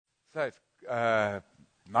So it's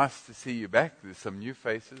nice to see you back. There's some new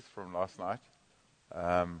faces from last night.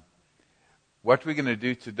 What we're going to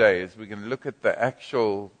do today is we're going to look at the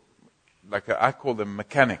actual, I call them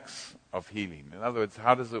mechanics of healing. In other words,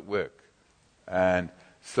 how does it work? And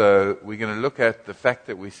so we're going to look at the fact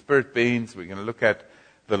that we're spirit beings. We're going to look at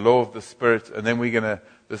the law of the spirit. And then we're going to,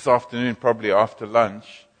 this afternoon, probably after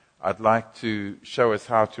lunch, I'd like to show us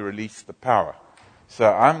how to release the power. So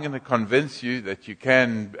I'm going to convince you that you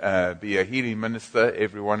can be a healing minister,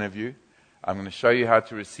 every one of you. I'm going to show you how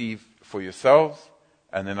to receive for yourselves,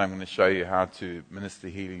 and then I'm going to show you how to minister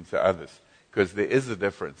healing to others, because there is a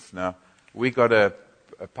difference. Now, we got a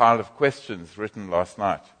pile of questions written last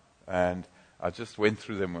night, and I just went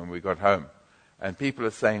through them when we got home. And people are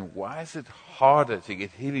saying, why is it harder to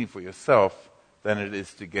get healing for yourself than it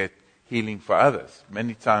is to get healing for others?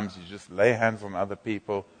 Many times you just lay hands on other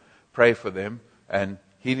people, pray for them, and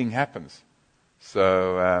healing happens.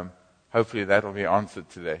 So hopefully that will be answered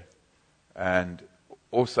today. And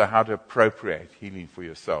also how to appropriate healing for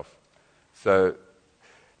yourself. So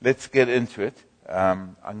let's get into it.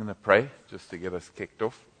 I'm going to pray just to get us kicked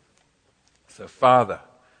off. So Father,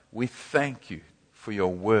 we thank you for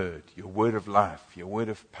your word of life, your word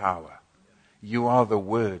of power. You are the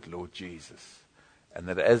word, Lord Jesus. And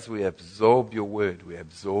that as we absorb your word, we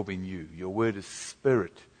absorb in you. Your word is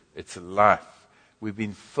spirit. It's life. We've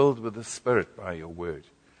been filled with the Spirit by your word.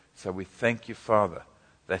 So we thank you, Father,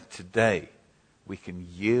 that today we can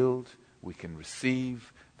yield, we can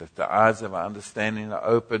receive, that the eyes of our understanding are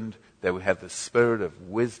opened, that we have the spirit of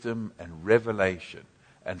wisdom and revelation.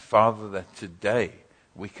 And Father, that today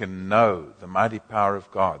we can know the mighty power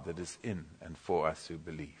of God that is in and for us who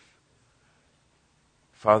believe.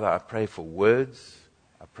 Father, I pray for words.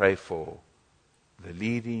 I pray for the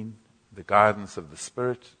leading, the guidance of the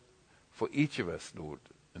Spirit, for each of us, Lord,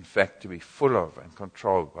 in fact, to be full of and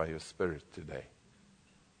controlled by your Spirit today.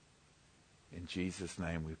 In Jesus'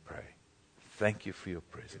 name we pray. Thank you for your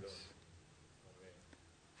presence.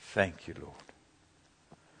 Thank you, Lord.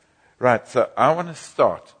 Right, so I want to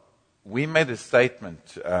start. We made a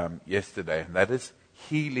statement yesterday, and that is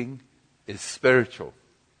healing is spiritual.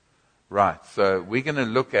 Right, so we're going to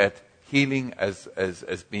look at healing as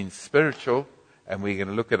being spiritual, and we're going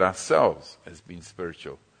to look at ourselves as being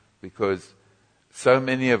spiritual. Because so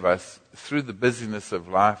many of us, through the busyness of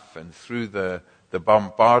life and through the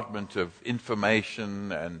bombardment of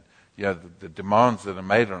information and the demands that are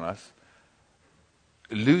made on us,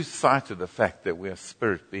 lose sight of the fact that we are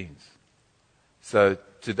spirit beings. So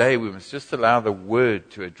today we must just allow the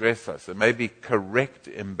word to address us and maybe correct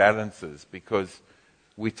imbalances, because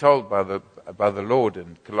we're told by the Lord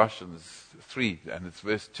in Colossians 3, and it's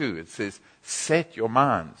verse 2, it says, set your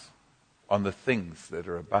minds on the things that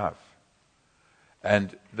are above.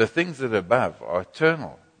 And the things that are above are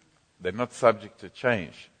eternal. They're not subject to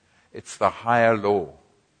change. It's the higher law.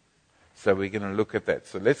 So we're going to look at that.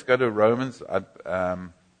 So let's go to Romans.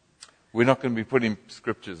 We're not going to be putting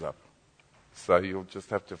scriptures up. So you'll just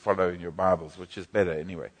have to follow in your Bibles, which is better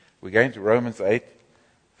anyway. We're going to Romans 8,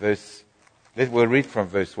 we'll read from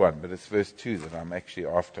verse 1, but it's verse 2 that I'm actually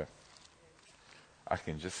after. I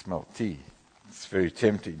can just smell tea. It's very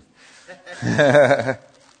tempting.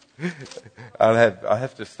 I'll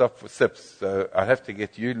have to stop for sips. So I'll have to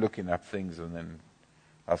get you looking up things, and then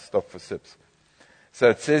I'll stop for sips. So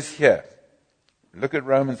it says here, look at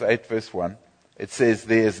Romans 8 verse 1. It says,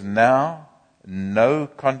 there is now no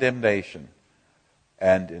condemnation.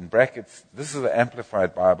 And in brackets, this is the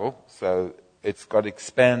Amplified Bible, so it's got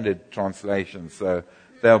expanded translations. So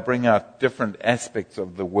they'll bring out different aspects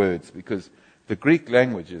of the words, because the Greek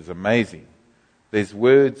language is amazing. There's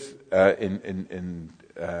words in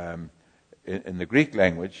the Greek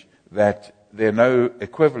language that there are no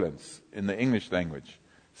equivalents in the English language.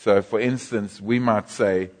 So, for instance, we might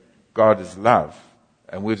say God is love,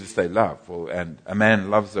 and we'll just say love. And a man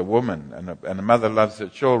loves a woman, and a mother loves her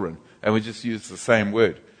children, and we just use the same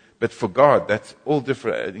word. But for God, that's all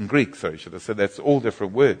different. In Greek, should I say, that's all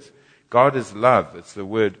different words. God is love. It's the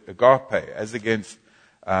word agape, as against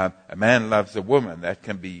a man loves a woman. That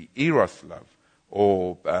can be eros love.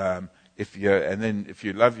 Or if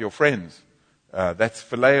you love your friends, that's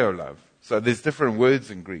phileo love. So there's different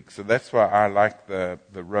words in Greek. So that's why I like the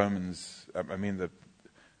Romans. The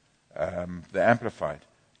Amplified.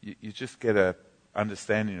 You just get a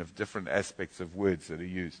understanding of different aspects of words that are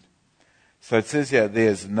used. So it says here,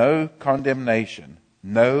 there's no condemnation,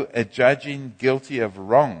 no adjudging guilty of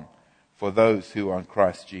wrong for those who are in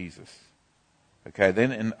Christ Jesus. Okay,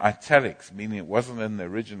 then in italics, meaning it wasn't in the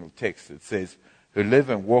original text, it says, who live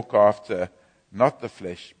and walk after not the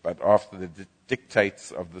flesh, but after the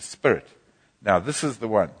dictates of the Spirit. Now, this is the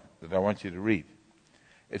one. that I want you to read.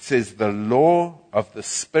 It says, the law of the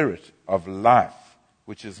Spirit of life,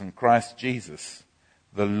 which is in Christ Jesus,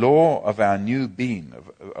 the law of our new being,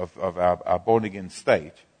 of our born-again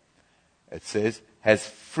state, it says, has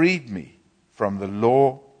freed me from the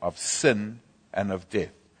law of sin and of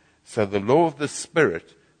death. So the law of the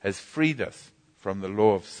Spirit has freed us from the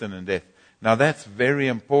law of sin and death. Now that's very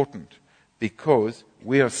important because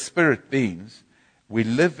we are spirit beings. We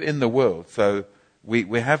live in the world. So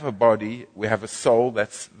we have a body, we have a soul,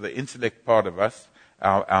 that's the intellect part of us,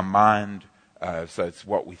 our mind. So it's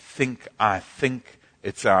what we think, I think.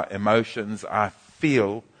 It's our emotions, I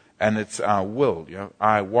feel, and it's our will.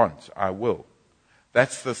 I want, I will.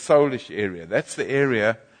 That's the soulish area. That's the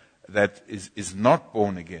area that is not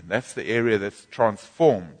born again. That's the area that's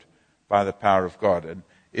transformed by the power of God. And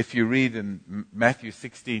if you read in Matthew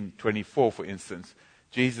 16:24, for instance,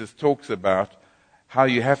 Jesus talks about how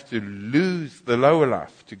you have to lose the lower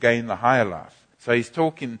life to gain the higher life. So he's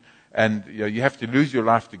talking, and you have to lose your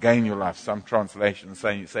life to gain your life. Some translations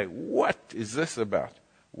saying, you say, what is this about?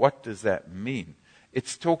 What does that mean?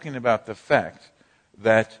 It's talking about the fact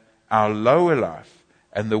that our lower life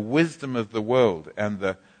and the wisdom of the world and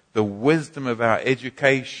the wisdom of our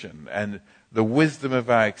education and the wisdom of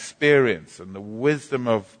our experience and the wisdom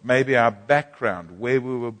of maybe our background, where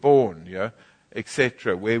we were born,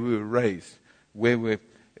 etc., where we were raised, where we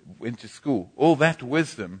went to school, all that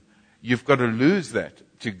wisdom, you've got to lose that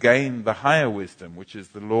to gain the higher wisdom, which is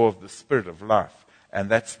the law of the Spirit of life. And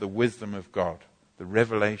that's the wisdom of God, the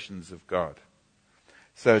revelations of God.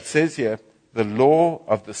 So it says here, the law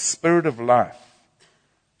of the Spirit of life,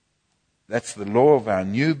 that's the law of our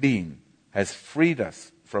new being, has freed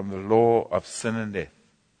us from the law of sin and death.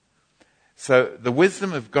 So the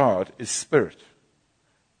wisdom of God is spirit.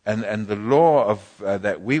 And the law of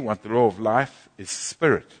that we want, the law of life, is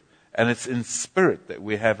spirit. And it's in spirit that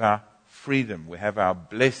we have our freedom, we have our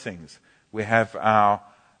blessings, we have our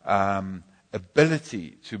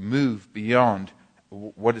ability to move beyond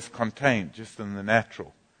what is contained just in the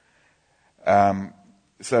natural.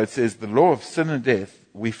 So it says the law of sin and death,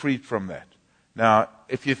 we're freed from that. Now,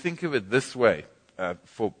 if you think of it this way,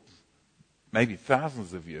 for maybe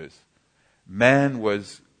thousands of years, man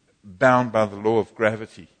was bound by the law of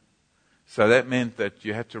gravity. So that meant that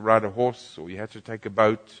you had to ride a horse, or you had to take a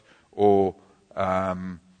boat, or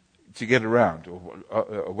to get around, or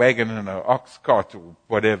a wagon and an ox cart, or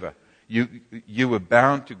whatever. You were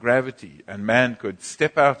bound to gravity, and man could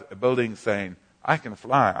step out a building saying, I can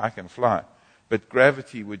fly, I can fly. But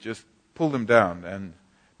gravity would just pull them down, and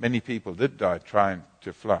many people did die trying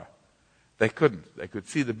to fly. They couldn't. They could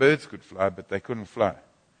see the birds could fly, but they couldn't fly.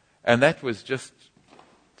 And that was just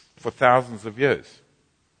for thousands of years.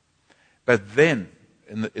 But then,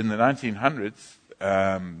 in the 1900s,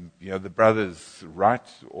 the brothers Wright,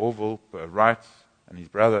 Orville Wright, and his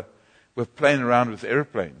brother were playing around with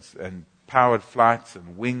airplanes and powered flights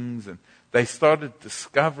and wings, and they started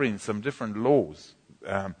discovering some different laws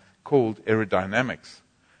called aerodynamics.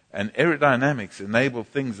 And aerodynamics enabled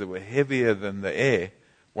things that were heavier than the air,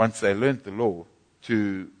 once they learned the law,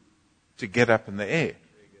 to get up in the air.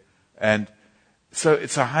 And so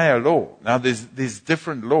it's a higher law. Now there's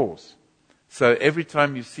different laws. So every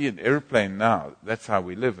time you see an airplane now, that's how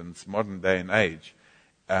we live in this modern day and age,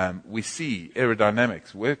 we see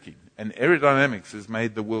aerodynamics working. And aerodynamics has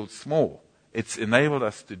made the world small. It's enabled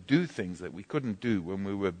us to do things that we couldn't do when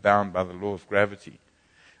we were bound by the law of gravity.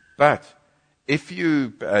 But if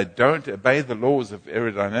you don't obey the laws of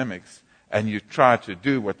aerodynamics and you try to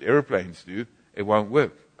do what airplanes do, it won't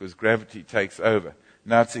work because gravity takes over.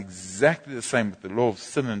 Now it's exactly the same with the law of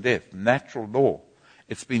sin and death, natural law.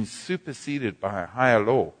 It's been superseded by a higher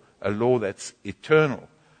law, a law that's eternal,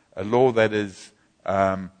 a law that is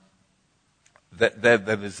that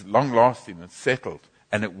is long-lasting and settled,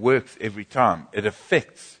 and it works every time. It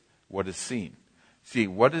affects what is seen. See,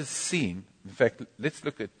 what is seen, in fact, let's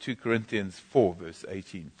look at 2 Corinthians 4, verse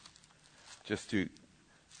 18, just to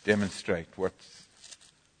demonstrate what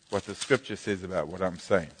the Scripture says about what I'm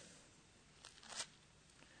saying.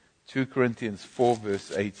 2 Corinthians 4,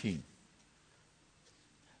 verse 18.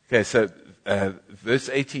 Okay, so verse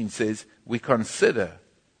 18 says, we consider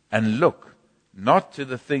and look not to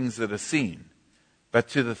the things that are seen, but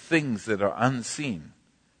to the things that are unseen.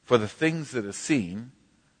 For the things that are seen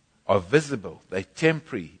are visible, they're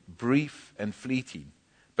temporary, brief, and fleeting.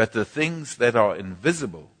 But the things that are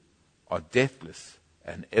invisible are deathless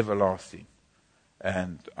and everlasting.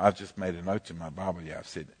 And I've just made a note in my Bible here. I've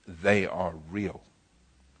said, they are real.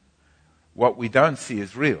 What we don't see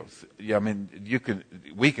is real. I mean,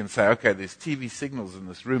 we can say, okay, there's TV signals in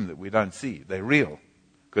this room that we don't see. They're real.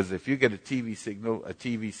 Because if you get a TV signal, a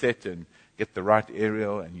TV set, and get the right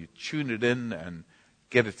aerial, and you tune it in and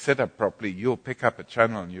get it set up properly, you'll pick up a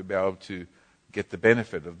channel and you'll be able to get the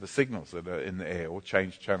benefit of the signals that are in the air, or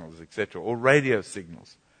change channels, etc. Or radio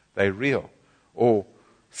signals, they're real. Or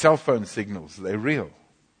cell phone signals, they're real.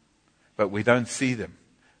 But we don't see them.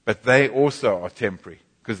 But they also are temporary,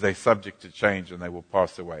 because they're subject to change and they will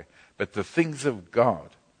pass away. But the things of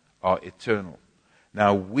God are eternal.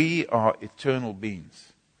 Now, we are eternal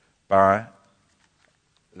beings by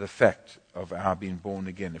the fact of our being born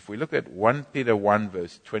again. If we look at 1 Peter 1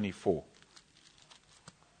 verse 24,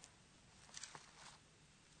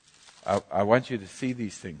 I want you to see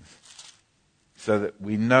these things so that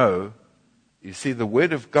we know. You see, the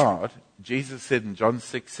word of God, Jesus said in John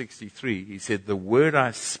 6:63, he said, the word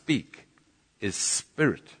I speak is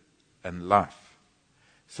spirit and life.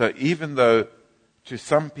 So even though to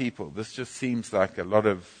some people this just seems like a lot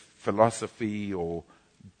of philosophy or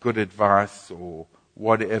good advice or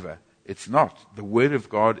whatever, it's not. The word of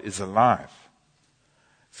God is alive.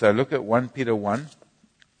 So look at 1 Peter 1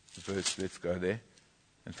 verse, let's go there.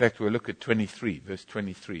 In fact, we'll look at 23, verse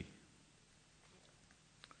 23.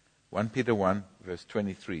 1 Peter 1, verse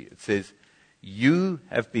 23. It says, you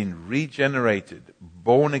have been regenerated,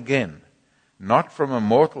 born again, not from a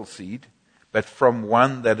mortal seed, but from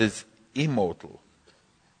one that is immortal,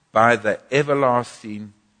 by the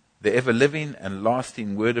everlasting, the ever-living and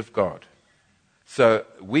lasting word of God. So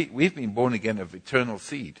we've been born again of eternal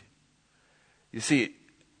seed. You see,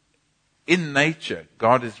 in nature,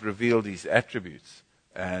 God has revealed his attributes,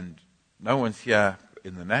 and no one's here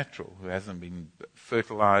in the natural who hasn't been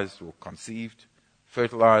fertilized or conceived,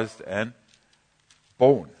 fertilized and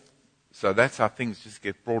born. So that's how things just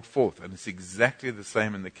get brought forth. And it's exactly the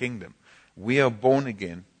same in the kingdom. We are born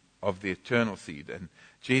again of the eternal seed. And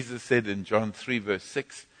Jesus said in John 3 verse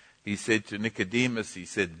 6, he said to Nicodemus, he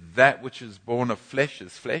said, that which is born of flesh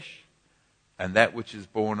is flesh, and that which is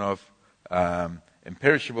born of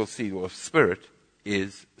imperishable seed or of spirit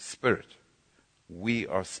is spirit. We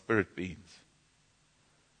are spirit beings.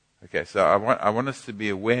 Okay, so I want us to be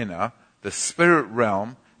aware now, the spirit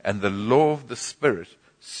realm and the law of the spirit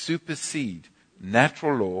supersede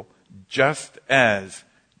natural law, just as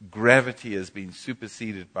gravity has been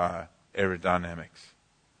superseded by aerodynamics.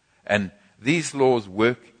 And these laws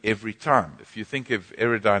work every time. If you think of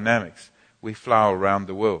aerodynamics, we fly around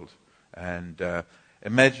the world. And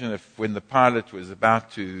imagine if when the pilot was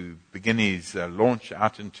about to begin his launch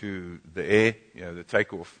out into the air, the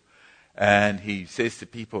takeoff, and he says to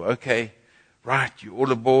people, okay, right, you're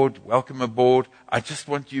all aboard, welcome aboard. I just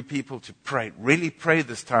want you people to pray, really pray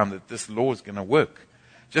this time that this law is going to work.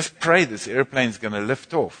 Just pray this airplane's going to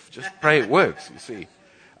lift off. Just pray it works, you see.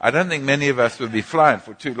 I don't think many of us would be flying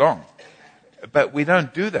for too long. But we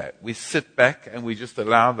don't do that. We sit back and we just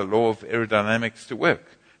allow the law of aerodynamics to work.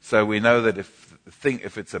 So we know that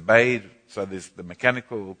if it's obeyed, so there's the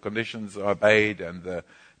mechanical conditions are obeyed and the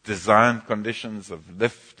design conditions of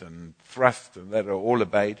lift and thrust and that are all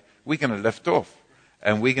obeyed, we're going to lift off.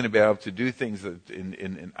 And we're going to be able to do things that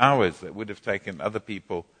in hours that would have taken other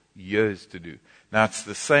people years to do. Now it's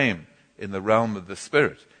the same in the realm of the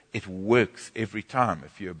Spirit. It works every time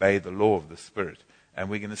if you obey the law of the Spirit. And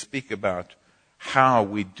we're going to speak about how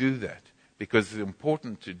we do that, because it's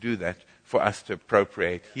important to do that for us to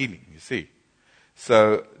appropriate healing, you see.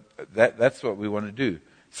 So that's what we want to do.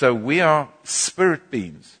 So we are spirit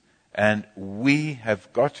beings, and we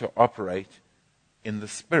have got to operate in the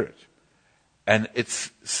Spirit. And it's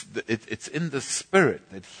in the Spirit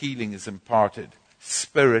that healing is imparted,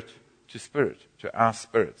 spirit, to our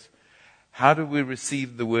spirits. How do we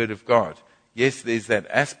receive the Word of God? Yes, there's that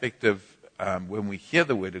aspect of when we hear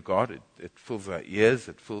the Word of God, it fills our ears,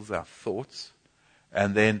 it fills our thoughts,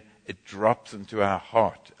 and then it drops into our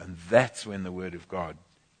heart. And that's when the Word of God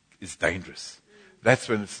is dangerous. That's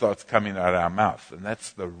when it starts coming out of our mouth. And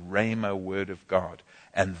that's the Rhema Word of God.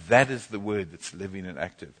 And that is the Word that's living and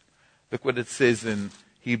active. Look what it says in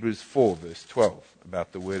Hebrews 4, verse 12,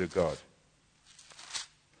 about the Word of God.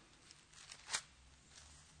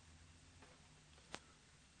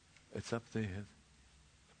 It's up there.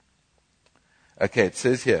 Okay, it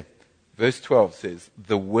says here, verse 12 says,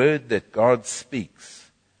 the word that God speaks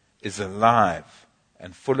is alive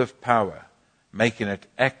and full of power, making it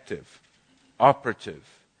active, operative,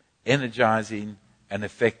 energizing, and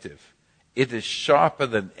effective. It is sharper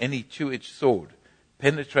than any two-edged sword,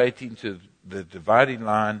 penetrating to the dividing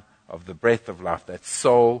line of the breath of life, that's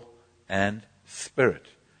soul and spirit.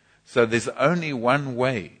 So there's only one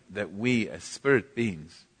way that we as spirit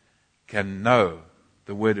beings can know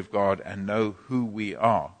the Word of God and know who we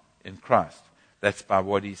are in Christ. That's by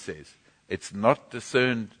what He says. It's not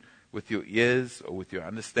discerned with your ears or with your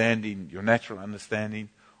understanding, your natural understanding,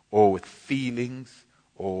 or with feelings,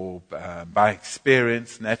 or by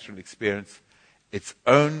experience, natural experience. It's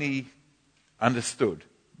only understood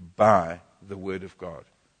by the Word of God.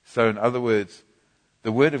 So in other words,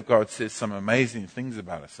 the Word of God says some amazing things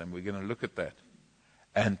about us, and we're going to look at that.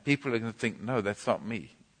 And people are going to think, no, that's not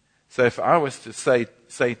me. So if I was to say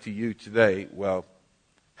to you today, well,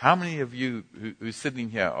 how many of you who's sitting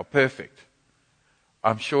here are perfect?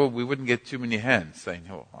 I'm sure we wouldn't get too many hands saying,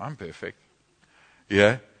 oh, I'm perfect.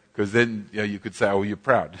 Yeah? Because then you could say, oh, you're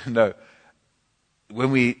proud. No. When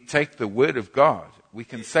we take the Word of God, we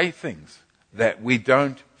can say things that we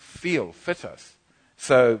don't feel fit us.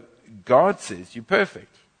 So God says, you're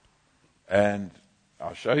perfect. And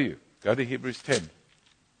I'll show you. Go to Hebrews 10.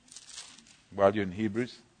 While you're in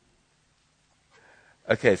Hebrews.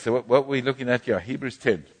 Okay, so what we're looking at here, Hebrews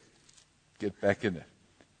 10. Get back in it.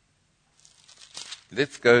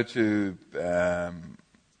 Let's go to,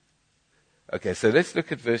 okay, so let's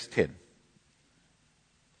look at verse 10.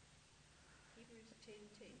 Hebrews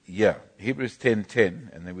 10:10. Yeah, Hebrews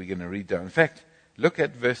 10:10, and then we're going to read down. In fact, look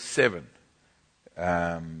at verse 7.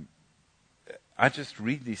 I just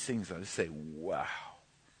read these things, I just say, wow.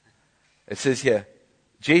 It says here,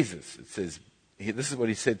 Jesus, it says, this is what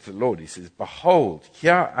he said to the Lord. He says, behold,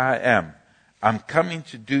 here I am. I'm coming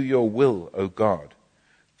to do your will, O God,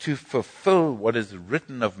 to fulfill what is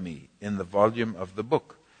written of me in the volume of the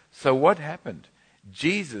book. So what happened?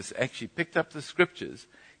 Jesus actually picked up the scriptures.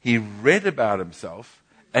 He read about himself,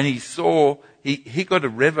 and he saw, he got a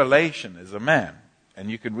revelation as a man. And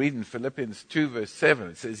you can read in Philippians 2 verse 7,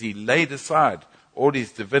 it says he laid aside all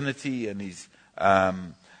his divinity and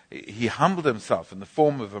he humbled himself in the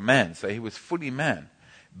form of a man. So he was fully man.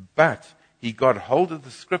 But he got hold of the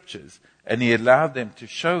scriptures and he allowed them to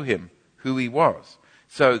show him who he was.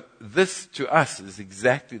 So this to us is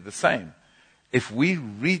exactly the same. If we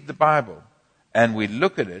read the Bible and we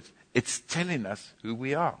look at it, it's telling us who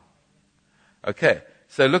we are. Okay.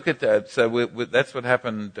 So look at that. So that's what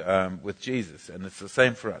happened with Jesus, and it's the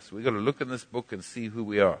same for us. We've got to look in this book and see who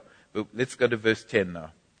we are. But let's go to verse 10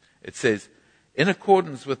 now. It says, in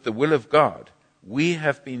accordance with the will of God, we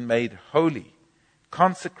have been made holy,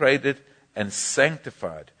 consecrated, and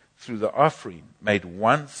sanctified through the offering made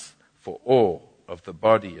once for all of the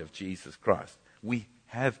body of Jesus Christ. We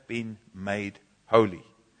have been made holy.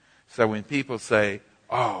 So when people say,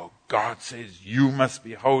 oh, God says you must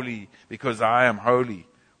be holy because I am holy.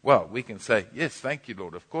 Well, we can say, yes, thank you,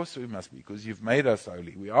 Lord. Of course we must be, because you've made us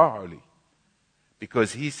holy. We are holy.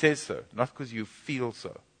 Because he says so, not because you feel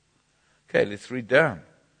so. Okay, let's read down.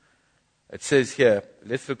 It says here,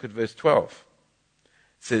 let's look at verse 12. It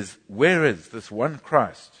says, where is this one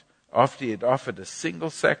Christ, after he had offered a single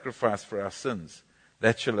sacrifice for our sins,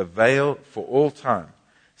 that shall avail for all time,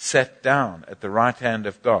 sat down at the right hand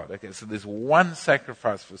of God? Okay, so there's one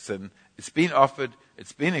sacrifice for sin. It's been offered.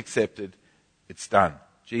 It's been accepted. It's done.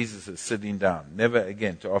 Jesus is sitting down, never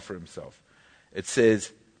again to offer himself. It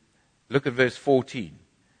says, look at verse 14.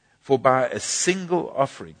 For by a single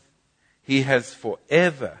offering, he has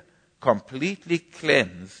forever completely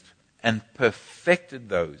cleansed and perfected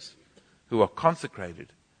those who are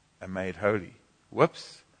consecrated and made holy.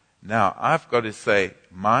 Whoops. Now, I've got to say,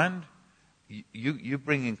 mind, you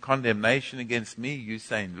bringing condemnation against me. You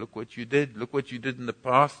saying, look what you did in the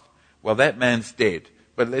past. Well, that man's dead.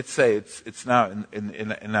 But let's say it's now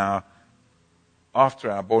in our,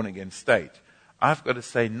 after our born again state. I've got to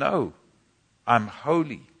say, no, I'm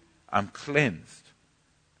holy. I'm cleansed,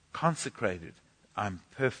 consecrated. I'm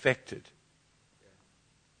perfected.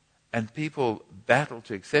 And people battle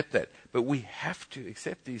to accept that. But we have to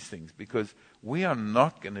accept these things, because we are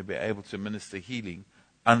not going to be able to minister healing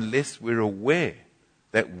unless we're aware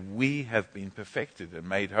that we have been perfected and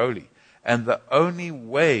made holy. And the only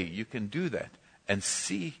way you can do that and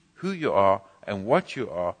see who you are and what you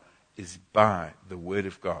are is by the Word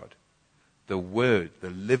of God. The Word, the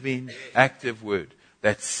living, active Word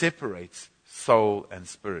that separates soul and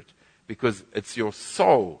spirit. Because it's your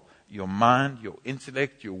soul, your mind, your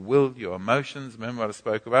intellect, your will, your emotions. Remember what I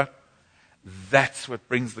spoke about? That's what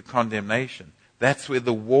brings the condemnation. That's where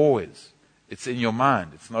the war is. It's in your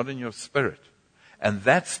mind. It's not in your spirit. And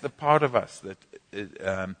that's the part of us that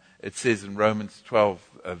it says in Romans 12,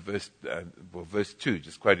 verse 2,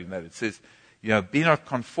 just quoting that. It says, be not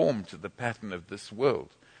conformed to the pattern of this world,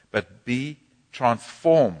 but be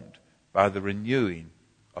transformed by the renewing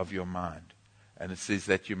of your mind. And it says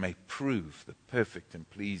that you may prove the perfect and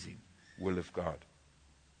pleasing will of God.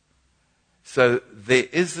 So there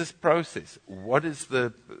is this process. What is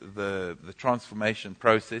the transformation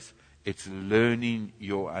process? It's learning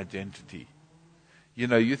your identity. You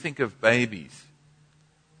know, you think of babies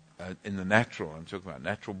in the natural. I'm talking about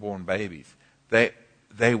natural-born babies.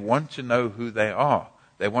 They want to know who they are.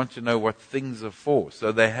 They want to know what things are for.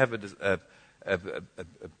 So they have a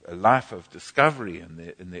life of discovery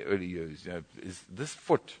in their early years. You know, is this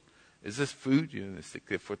food? You know, they stick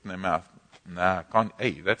their foot in their mouth. Nah, I can't.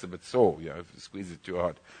 Hey, that's a bit sore. You know, if you squeeze it too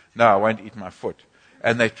hard. No, I won't eat my foot.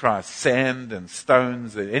 And they try sand and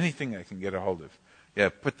stones and anything they can get a hold of. Yeah,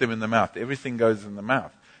 put them in the mouth. Everything goes in the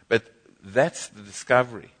mouth. But that's the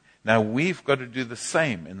discovery. Now we've got to do the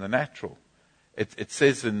same in the natural. It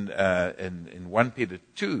says in 1 Peter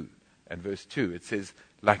 2 and verse 2, it says,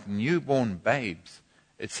 like newborn babes,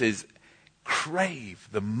 it says, crave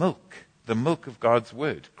the milk of God's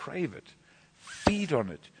word. Crave it. Feed on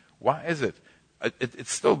it. Why is it? It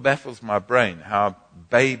still baffles my brain how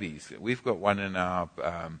babies, we've got one in our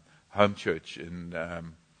home church in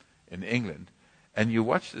England, and you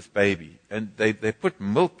watch this baby, and they put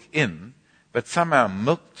milk in, but somehow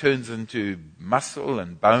milk turns into muscle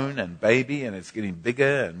and bone and baby, and it's getting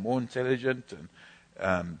bigger and more intelligent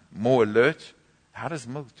and more alert. How does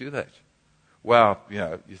milk do that? Well, you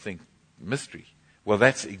know, you think mystery. Well,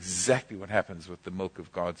 that's exactly what happens with the milk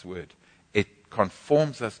of God's word. It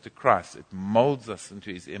conforms us to Christ. It molds us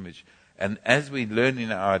into his image. And as we learn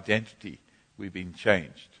in our identity, we've been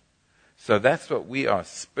changed. So that's what we are,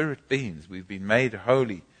 spirit beings. We've been made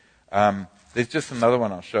holy. There's just another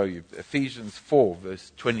one I'll show you. Ephesians 4,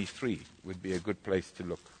 verse 23 would be a good place to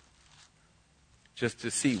look. Just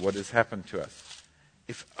to see what has happened to us.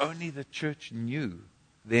 If only the church knew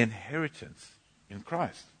their inheritance in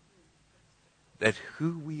Christ. That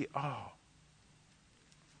who we are.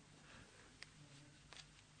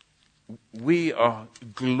 We are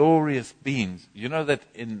glorious beings. You know that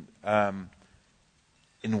in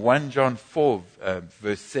 1 John 4,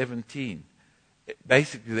 verse 17,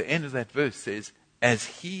 basically the end of that verse says, as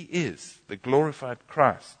he is, the glorified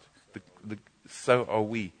Christ, so are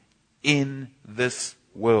we in this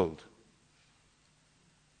world.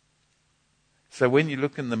 So when you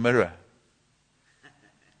look in the mirror,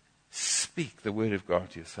 speak the word of God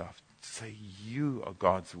to yourself. Say, you are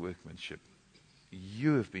God's workmanship.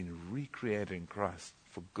 You have been recreated in Christ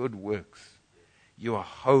for good works. You are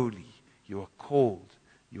holy. You are called.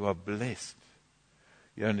 You are blessed.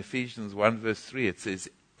 You know, in Ephesians 1 verse 3, it says,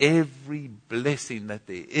 every blessing that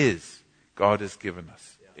there is, God has given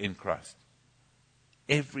us in Christ.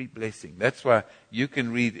 Every blessing. That's why you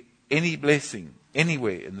can read any blessing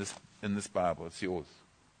anywhere in this Bible. It's yours.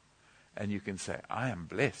 And you can say, I am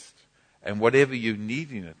blessed. And whatever you're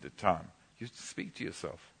needing at the time, you speak to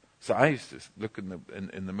yourself. So I used to look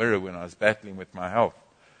in the mirror when I was battling with my health,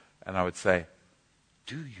 and I would say,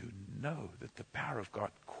 do you know that the power of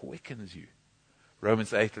God quickens you?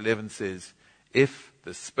 Romans 8:11 says, if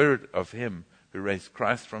the spirit of him who raised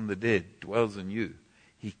Christ from the dead dwells in you,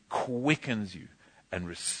 he quickens you and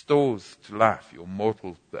restores to life your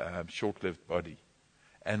mortal, short-lived body.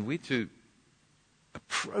 And we to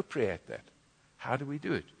appropriate that. How do we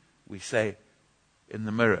do it? We say in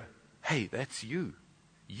the mirror, hey, that's you.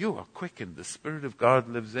 You are quickened. The Spirit of God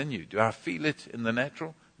lives in you. Do I feel it in the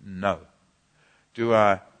natural? No. Do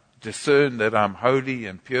I discern that I'm holy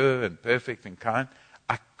and pure and perfect and kind?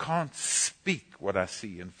 I can't speak what I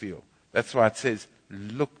see and feel. That's why it says,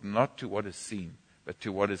 look not to what is seen, but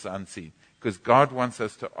to what is unseen. Because God wants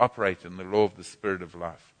us to operate in the law of the Spirit of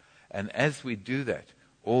life. And as we do that,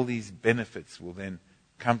 all these benefits will then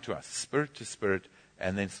come to us, spirit to spirit,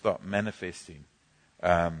 and then start manifesting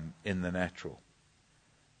in the natural.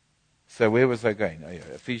 So where was I going? Oh, yeah,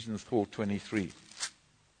 Ephesians 4:23.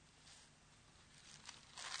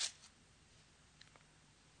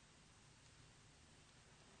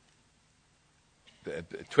 The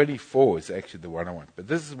 24 is actually the one I want. But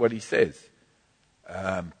this is what he says.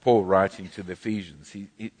 Paul writing to the Ephesians.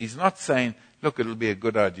 He's not saying, look, it'll be a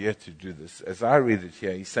good idea to do this. As I read it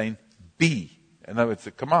here, he's saying, be. In other words, it's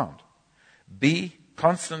a command. Be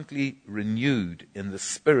constantly renewed in the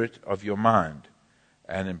spirit of your mind.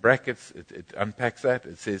 And in brackets, it unpacks that.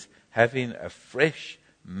 It says, having a fresh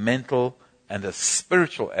mental and a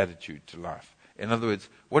spiritual attitude to life. In other words,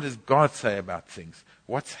 what does God say about things?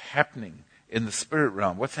 What's happening in the spirit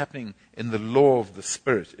realm? What's happening in the law of the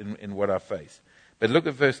spirit in what I face? But look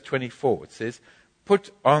at verse 24. It says,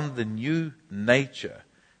 put on the new nature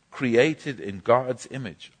created in God's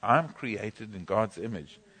image. I'm created in God's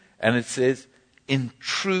image. And it says, in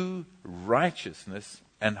true righteousness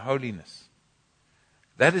and holiness.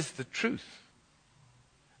 That is the truth.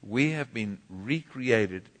 We have been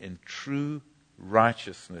recreated in true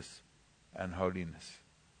righteousness and holiness.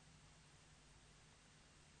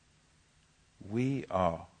 We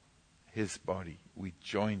are his body. We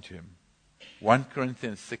joined him. 1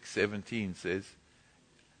 Corinthians 6:17 says,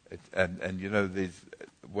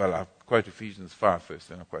 I'll quote Ephesians 5 first,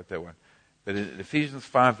 then I'll quote that one. But in Ephesians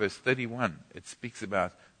 5 verse 31, it speaks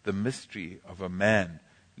about the mystery of a man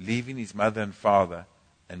leaving his mother and father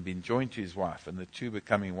and being joined to his wife, and the two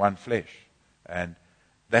becoming one flesh. And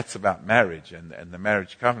that's about marriage and the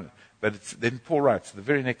marriage covenant. But then Paul writes, the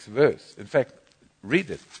very next verse, in fact, read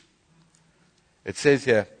it. It says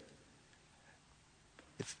here,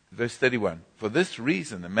 it's verse 31, for this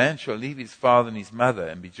reason a man shall leave his father and his mother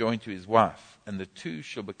and be joined to his wife, and the two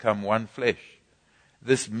shall become one flesh.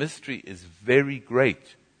 This mystery is very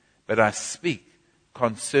great, but I speak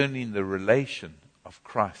concerning the relation of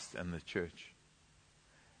Christ and the church.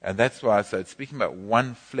 And that's why I said, speaking about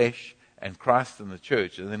one flesh and Christ and the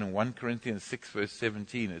church. And then in 1 Corinthians 6 verse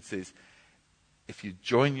 17, it says, if you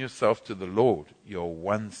join yourself to the Lord, you're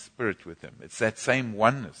one spirit with him. It's that same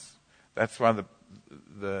oneness. That's why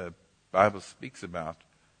the Bible speaks about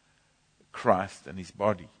Christ and his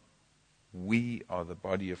body. We are the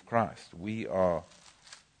body of Christ. We are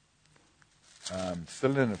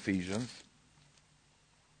still in Ephesians.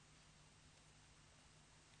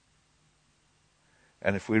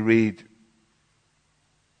 And if we read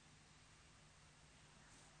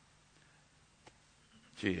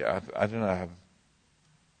I don't know.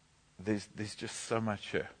 There's just so much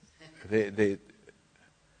here.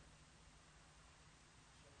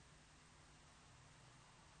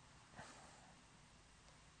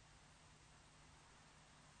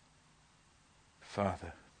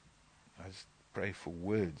 Father, I just pray for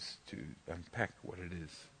words to unpack what it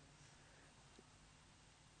is.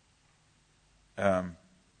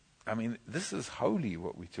 This is holy,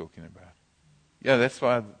 what we're talking about. Yeah, that's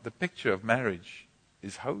why the picture of marriage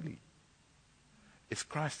is holy. It's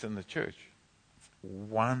Christ and the church. It's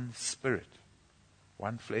one spirit.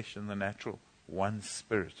 One flesh in the natural, one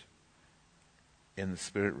spirit in the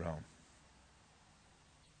spirit realm.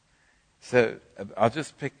 So I'll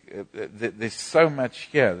just pick, there's so much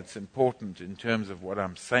here that's important in terms of what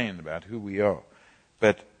I'm saying about who we are.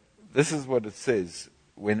 But this is what it says.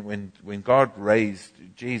 When God raised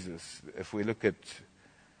Jesus, if we look at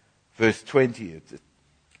verse 20, it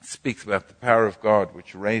speaks about the power of God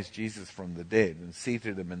which raised Jesus from the dead and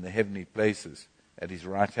seated him in the heavenly places at his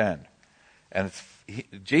right hand. And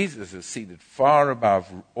Jesus is seated far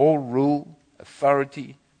above all rule,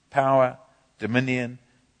 authority, power, dominion,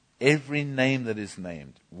 every name that is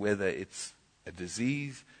named, whether it's a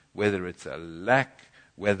disease, whether it's a lack,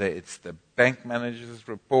 whether it's the bank manager's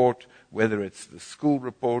report, whether it's the school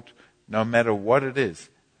report, no matter what it is,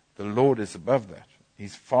 the Lord is above that.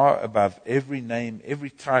 He's far above every name, every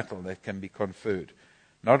title that can be conferred,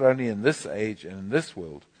 not only in this age and in this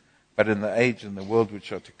world, but in the age and the world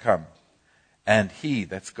which are to come. And he,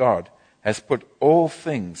 that's God, has put all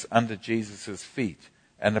things under Jesus' feet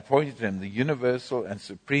and appointed him the universal and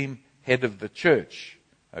supreme head of the church.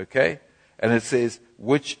 Okay? And it says,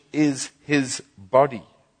 which is his body.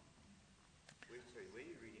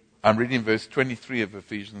 I'm reading verse 23 of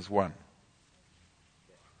Ephesians 1.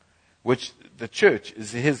 Which the church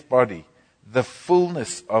is his body, the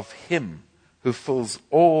fullness of him who fills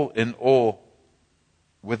all in all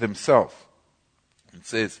with himself. It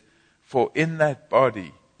says, for in that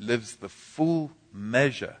body lives the full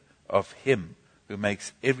measure of him who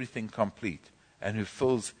makes everything complete and who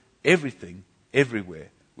fills everything everywhere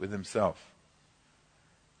with himself.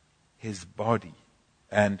 His body.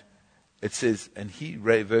 And it says, and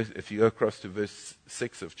if you go across to verse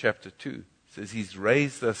 6 of chapter 2, it says he's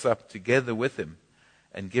raised us up together with him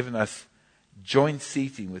and given us joint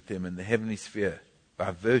seating with him in the heavenly sphere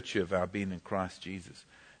by virtue of our being in Christ Jesus.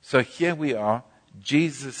 So here we are.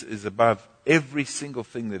 Jesus is above every single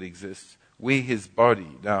thing that exists. We his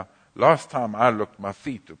body. Now, last time I looked, my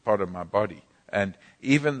feet were part of my body. And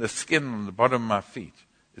even the skin on the bottom of my feet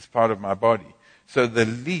is part of my body. So the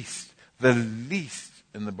least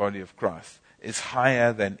in the body of Christ is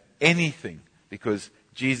higher than anything, because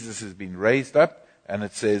Jesus has been raised up, and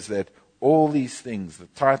it says that all these things, the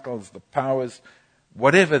titles, the powers,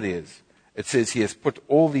 whatever there is, it says he has put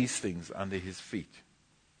all these things under his feet.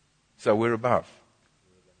 So we're above.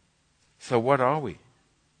 So what are we?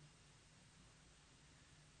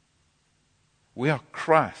 We are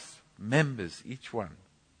Christ's members, each one,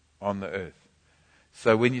 on the earth.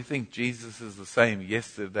 So when you think Jesus is the same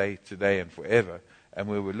yesterday, today, and forever, and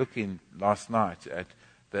we were looking last night at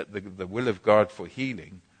the will of God for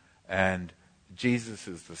healing, and Jesus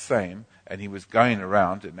is the same, and he was going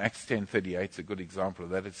around, in Acts 10:38 is a good example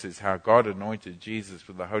of that. It says how God anointed Jesus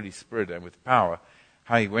with the Holy Spirit and with power,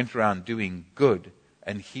 how he went around doing good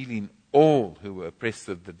and healing all who were oppressed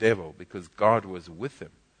of the devil, because God was with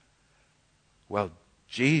him. Well,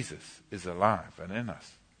 Jesus is alive and in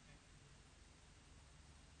us.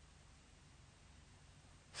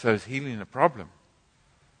 So is healing a problem?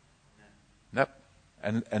 Nope.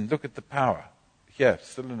 And look at the power. Here,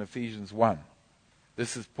 still in Ephesians 1.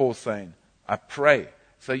 This is Paul saying, I pray.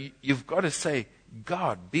 So you've got to say,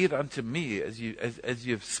 God, be it unto me as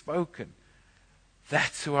you've spoken.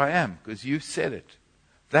 That's who I am, because you said it.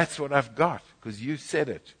 That's what I've got, because you said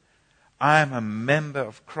it. I am a member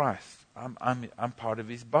of Christ. I'm part of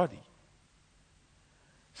his body.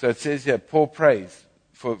 So it says here, Paul prays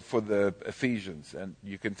for the Ephesians, and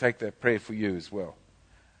you can take that prayer for you as well.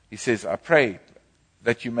 He says, I pray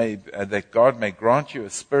that God may grant you a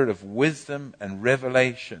spirit of wisdom and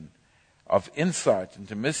revelation, of insight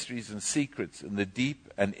into mysteries and secrets, and the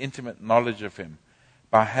deep and intimate knowledge of him,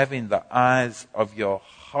 by having the eyes of your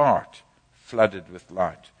heart flooded with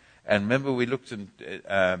light. And remember, we looked in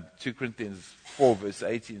 2 Corinthians 4, verse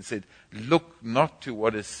 18, and said, look not to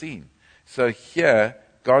what is seen. So here,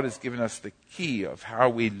 God has given us the key of how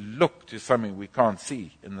we look to something we can't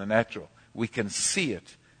see in the natural. We can see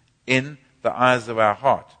it in the eyes of our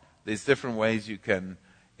heart. There's different ways you can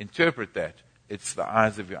interpret that. It's the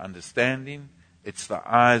eyes of your understanding. It's the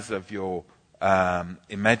eyes of your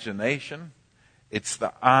imagination. It's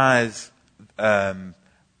the eyes,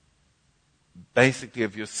 basically,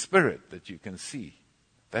 of your spirit that you can see.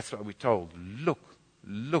 That's why we're told,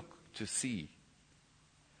 look to see.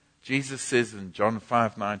 Jesus says in John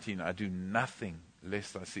 5:19, I do nothing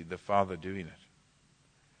lest I see the Father doing it.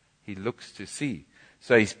 He looks to see.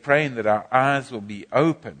 So he's praying that our eyes will be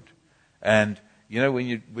opened. And, you know, when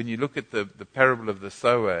you look at the parable of the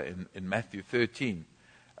sower in Matthew 13,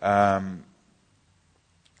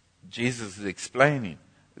 Jesus is explaining.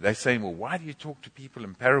 They're saying, well, why do you talk to people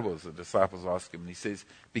in parables? The disciples ask him. And he says,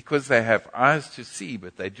 because they have eyes to see,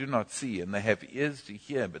 but they do not see. And they have ears to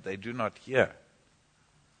hear, but they do not hear.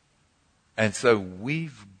 And so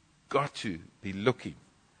we've got to be looking.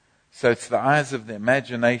 So it's the eyes of the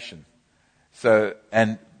imagination. So,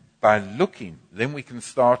 and by looking, then we can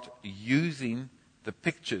start using the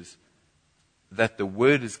pictures that the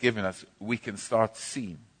Word has given us. We can start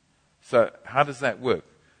seeing. So how does that work?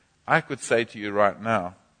 I could say to you right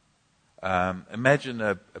now, imagine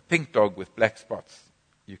a pink dog with black spots.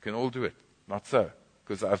 You can all do it. Not so.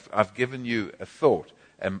 Because I've given you a thought.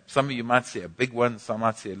 And some of you might see a big one, some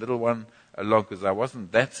might see a little one along, because I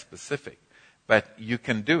wasn't that specific. But you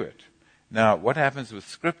can do it. Now, what happens with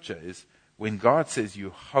Scripture is when God says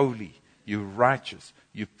you're holy, you're righteous,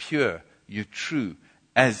 you're pure, you're true,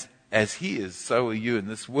 as He is, so are you in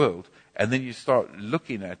this world. And then you start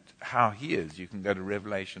looking at how He is. You can go to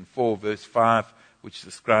Revelation 4, verse 5, which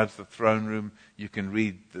describes the throne room. You can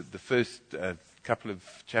read the first couple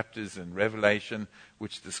of chapters in Revelation,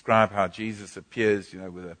 which describe how Jesus appears,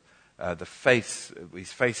 with the face,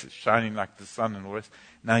 his face is shining like the sun and all this.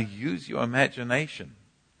 Now use your imagination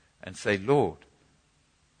and say, Lord,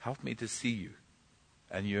 help me to see you.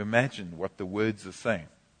 And you imagine what the words are saying.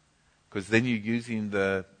 Because then you're using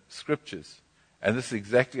the scriptures. And this is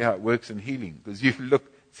exactly how it works in healing. Because you look,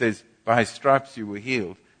 it says, by his stripes you were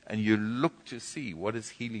healed. And you look to see, what does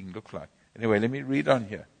healing look like? Anyway, let me read on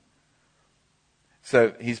here.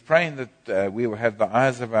 So he's praying that we will have the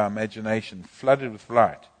eyes of our imagination flooded with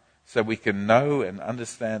light, so we can know and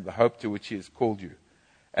understand the hope to which he has called you.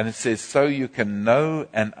 And it says, so you can know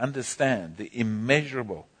and understand the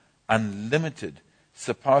immeasurable, unlimited,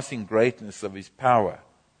 surpassing greatness of his power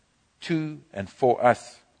to and for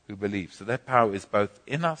us who believe. So that power is both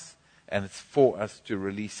in us and it's for us to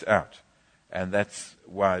release out. And that's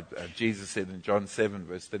why Jesus said in John 7,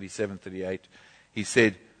 verse 37, 38, he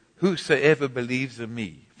said, whosoever believes in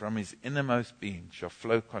me, from his innermost being shall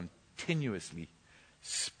flow continuously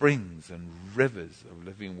springs and rivers of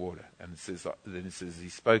living water. And then it says he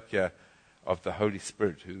spoke here of the Holy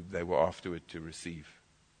Spirit, who they were afterward to receive.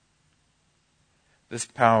 This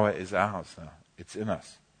power is ours now. It's in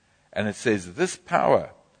us. And it says this power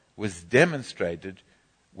was demonstrated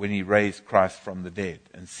when he raised Christ from the dead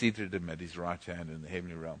and seated him at his right hand in the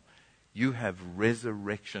heavenly realm. You have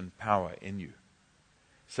resurrection power in you.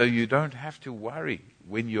 So you don't have to worry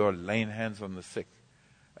when you're laying hands on the sick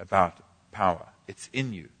about power. It's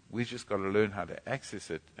in you. We've just got to learn how to access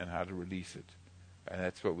it and how to release it. And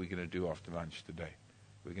that's what we're going to do after lunch today.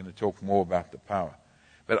 We're going to talk more about the power.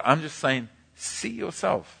 But I'm just saying, see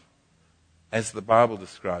yourself as the Bible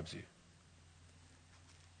describes you.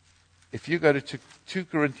 If you go to 2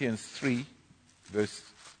 Corinthians 3, verse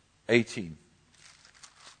 18.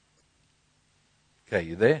 Okay,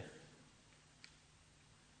 you there?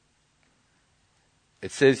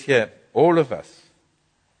 It says here, all of us,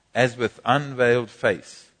 as with unveiled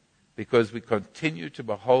face, because we continue to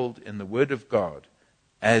behold in the Word of God,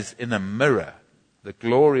 as in a mirror, the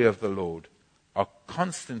glory of the Lord, are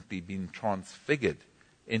constantly being transfigured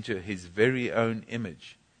into His very own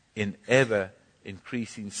image in ever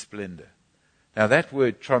increasing splendor. Now that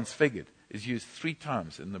word transfigured is used 3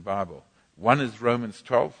 times in the Bible. One is Romans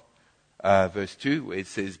 12, verse 2, where it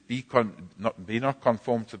says, be not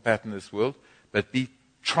conformed to the pattern of this world, but be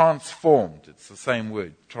transformed. It's the same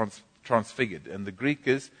word, transfigured. And the Greek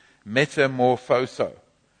is metamorphoso,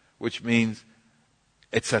 which means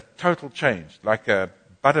it's a total change, like a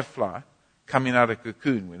butterfly coming out of a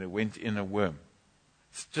cocoon when it went in a worm.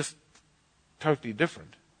 It's just totally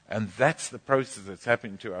different. And that's the process that's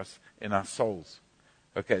happening to us in our souls.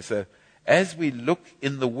 Okay, so as we look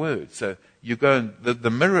in the Word, so you go and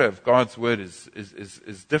the mirror of God's Word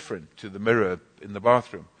is different to the mirror in the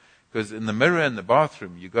bathroom. Because in the mirror in the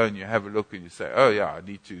bathroom, you go and you have a look and you say, oh yeah, I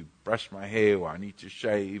need to brush my hair, or I need to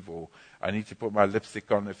shave, or I need to put my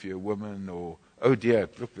lipstick on if you're a woman, or oh dear,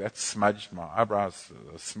 look, that's smudged, my eyebrows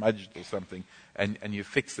are smudged or something, and you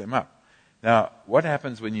fix them up. Now, what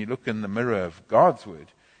happens when you look in the mirror of God's Word?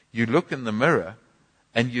 You look in the mirror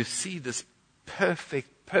and you see this perfect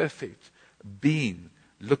being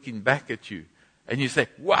looking back at you. And you say,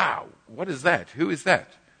 wow, what is that? Who is that?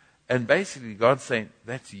 And basically God's saying,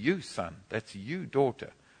 that's you, son. That's you,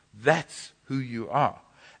 daughter. That's who you are.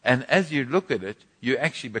 And as you look at it, you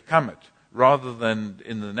actually become it. Rather than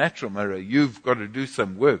in the natural mirror, you've got to do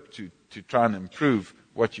some work to try and improve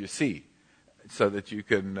what you see so that you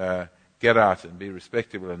can get out and be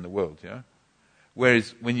respectable in the world. Yeah?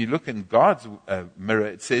 Whereas when you look in God's mirror,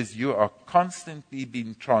 it says you are constantly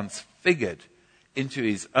being transfigured into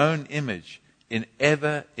His own image in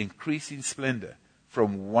ever increasing splendor,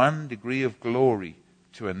 from one degree of glory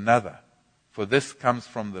to another. For this comes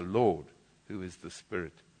from the Lord, who is the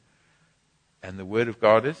Spirit. And the Word of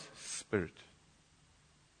God is Spirit.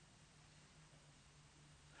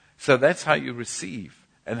 So that's how you receive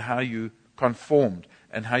and how you conformed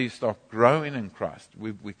and how you start growing in Christ.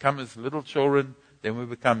 We come as little children, then we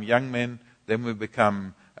become young men, then we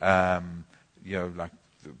become, like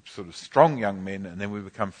sort of strong young men, and then we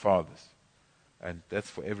become fathers. And that's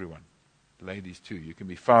for everyone. Ladies too. You can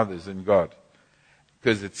be fathers in God.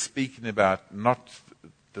 Because it's speaking about not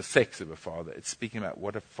the sex of a father. It's speaking about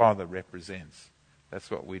what a father represents. That's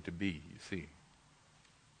what we're to be, you see.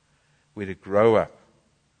 We're to grow up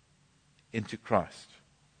into Christ.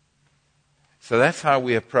 So that's how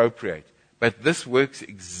we appropriate. But this works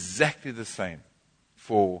exactly the same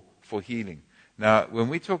for healing. Now, when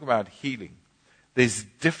we talk about healing, there's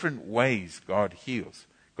different ways God heals.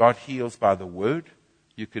 God heals by the Word.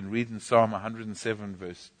 You can read in Psalm 107,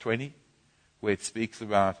 verse 20, where it speaks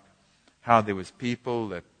about how there was people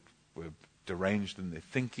that were deranged in their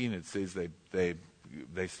thinking. It says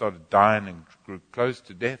they started dying and grew close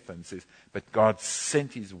to death. And it says, but God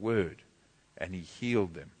sent His Word and He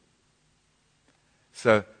healed them.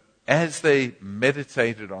 So as they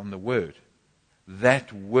meditated on the Word,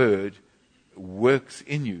 that Word works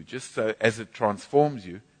in you. Just so as it transforms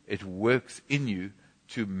you, it works in you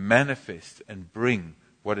to manifest and bring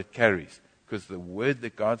what it carries. Because the Word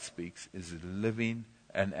that God speaks is living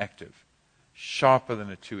and active. Sharper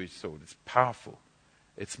than a two-edged sword. It's powerful.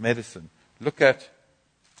 It's medicine. Look at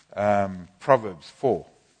Proverbs 4.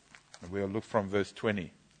 We'll look from verse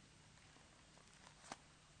 20.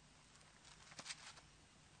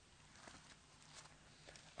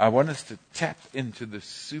 I want us to tap into the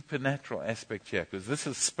supernatural aspect here, because this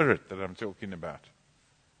is spirit that I'm talking about.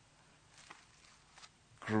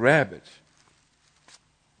 Grab it.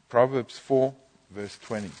 Proverbs 4, verse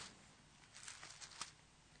 20.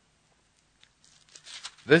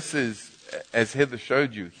 This is, as Heather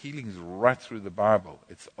showed you, healing's right through the Bible.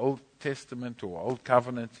 It's Old Testament or Old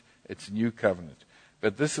Covenant. It's New Covenant.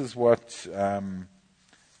 But this is what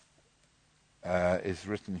is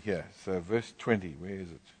written here. So verse 20, where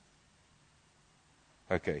is it?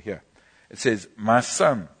 Okay, here. It says, my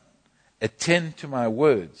son, attend to my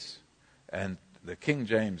words. And the King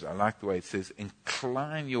James, I like the way it says,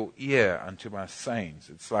 incline your ear unto my sayings.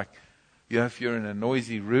 It's like, if you're in a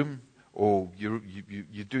noisy room or you're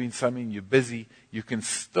doing something, you're busy, you can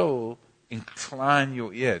still incline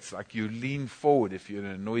your ear. It's like you lean forward if you're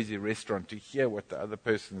in a noisy restaurant to hear what the other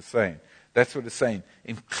person is saying. That's what it's saying.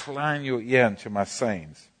 Incline your ear unto my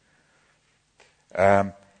sayings.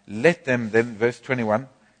 Let them, then, verse 21,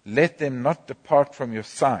 let them not depart from your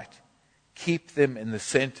sight. Keep them in the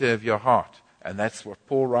center of your heart. And that's what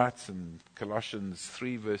Paul writes in Colossians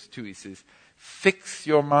 3, verse 2. He says, fix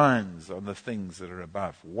your minds on the things that are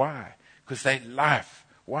above. Why? Because they're life.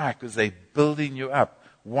 Why? Because they're building you up.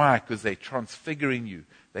 Why? Because they're transfiguring you.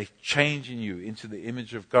 They're changing you into the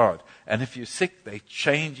image of God. And if you're sick, they're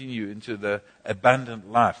changing you into the abundant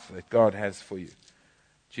life that God has for you.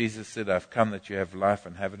 Jesus said, I've come that you have life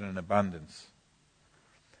and have it in abundance.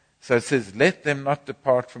 So it says, let them not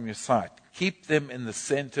depart from your sight. Keep them in the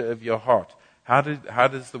center of your heart. How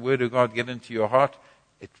does the word of God get into your heart?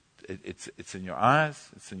 It's in your eyes.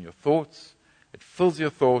 It's in your thoughts. It fills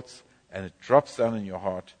your thoughts and it drops down in your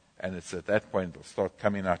heart. And it's at that point it'll start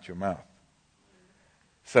coming out your mouth.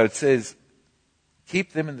 So it says,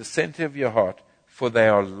 keep them in the center of your heart, for they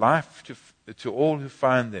are life to all who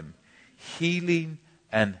find them, healing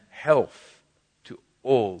and health to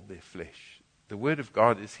all their flesh. The word of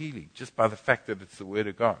God is healing, just by the fact that it's the word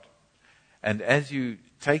of God. And as you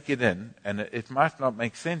take it in, and it might not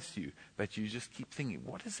make sense to you, but you just keep thinking,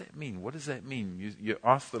 what does that mean? What does that mean? You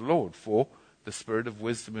ask the Lord for the spirit of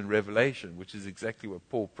wisdom and revelation, which is exactly what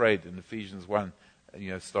Paul prayed in Ephesians 1,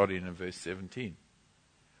 starting in verse 17.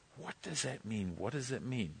 What does that mean? What does it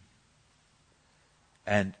mean?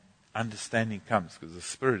 And understanding comes because the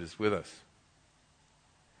Spirit is with us.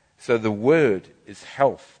 So the word is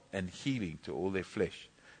health and healing to all their flesh.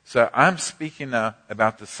 So I'm speaking now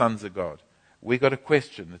about the sons of God. We got a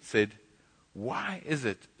question that said, why is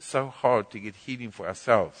it so hard to get healing for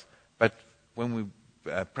ourselves, but when we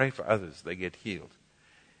pray for others, they get healed?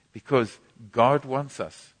 Because God wants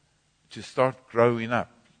us to start growing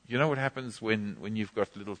up. You know what happens when you've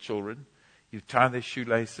got little children? You tie their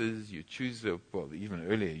shoelaces, you choose even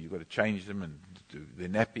earlier, you've got to change them and do their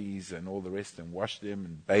nappies and all the rest and wash them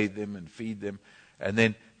and bathe them and feed them.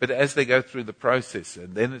 But as they go through the process,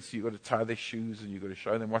 and then you've got to tie their shoes and you've got to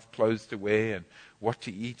show them what clothes to wear and what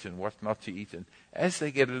to eat and what not to eat. And as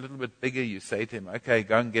they get a little bit bigger, you say to them, okay,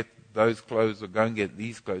 go and get those clothes or go and get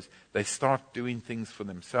these clothes. They start doing things for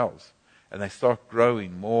themselves and they start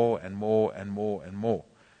growing more and more and more and more.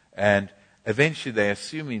 And eventually they're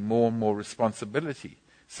assuming more and more responsibility.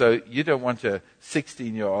 So you don't want a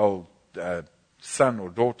 16-year-old son or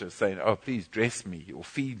daughter saying, oh, please dress me or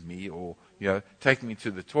feed me or, take me to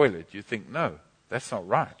the toilet. You think, no, that's not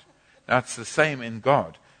right. Now it's the same in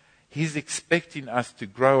God. He's expecting us to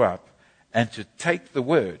grow up and to take the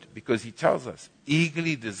word, because he tells us,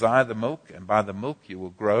 eagerly desire the milk, and by the milk you will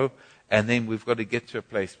grow. And then we've got to get to a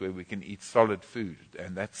place where we can eat solid food.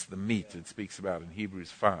 And that's the meat it speaks about in Hebrews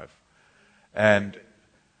 5. And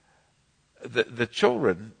the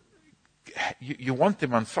children, you want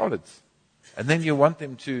them on solids. And then you want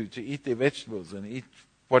them to eat their vegetables and eat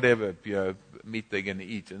whatever meat they're going to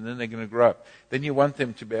eat. And then they're going to grow up. Then you want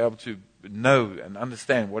them to be able to know and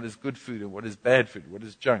understand what is good food and what is bad food, what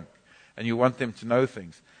is junk. And you want them to know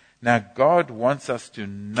things. Now, God wants us to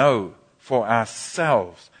know for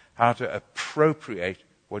ourselves how to appropriate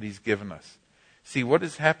what he's given us. See, what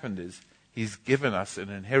has happened is he's given us an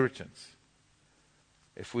inheritance.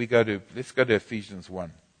 Let's go to Ephesians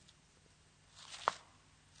 1.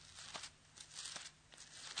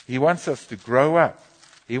 He wants us to grow up.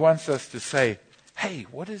 He wants us to say, hey,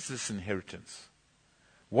 what is this inheritance?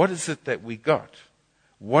 What is it that we got?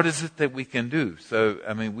 What is it that we can do? So,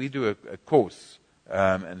 we do a course,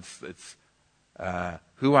 and it's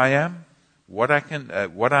who I am, what I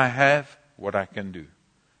have, what I can do.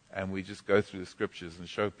 And we just go through the scriptures and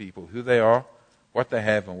show people who they are, what they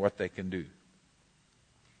have, and what they can do.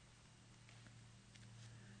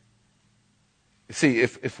 You see,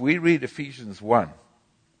 if we read Ephesians 1,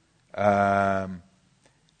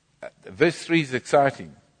 verse 3 is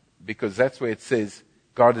exciting, because that's where it says,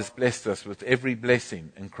 God has blessed us with every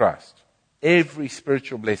blessing in Christ. Every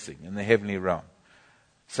spiritual blessing in the heavenly realm.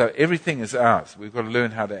 So everything is ours. We've got to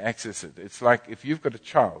learn how to access it. It's like if you've got a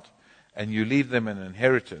child and you leave them an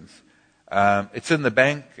inheritance, it's in the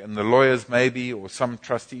bank and the lawyers maybe or some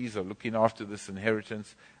trustees are looking after this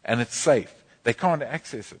inheritance, and it's safe. They can't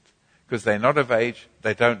access it because they're not of age.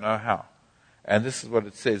 They don't know how. And this is what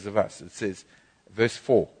it says of us. It says, verse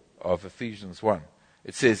 4 of Ephesians 1.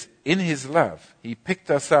 It says, in his love, he picked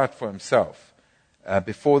us out for himself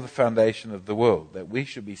before the foundation of the world, that we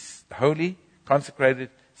should be holy, consecrated,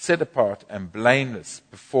 set apart, and blameless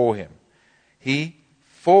before him. He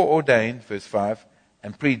foreordained, verse 5,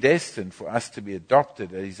 and predestined for us to be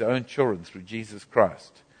adopted as his own children through Jesus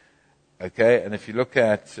Christ. Okay, and if you look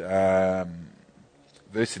at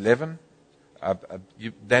verse 11,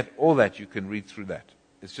 all that you can read through that.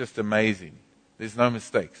 It's just amazing. There's no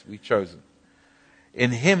mistakes. We've chosen.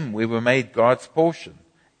 In him we were made God's portion,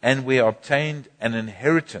 and we obtained an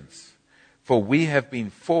inheritance. For we have been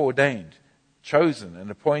foreordained, chosen, and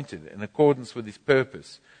appointed in accordance with his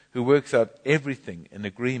purpose, who works out everything in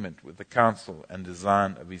agreement with the counsel and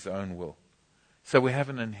design of his own will. So we have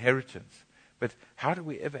an inheritance. But how do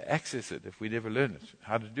we ever access it if we never learn it?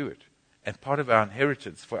 How to do it? And part of our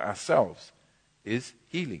inheritance for ourselves is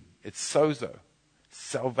healing. It's sozo,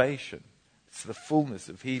 salvation. It's the fullness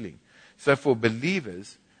of healing. So for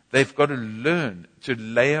believers, they've got to learn to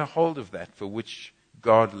lay a hold of that for which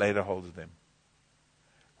God laid a hold of them.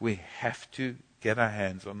 We have to get our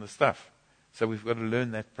hands on the stuff. So we've got to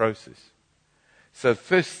learn that process. So the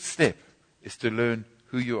first step is to learn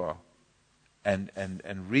who you are and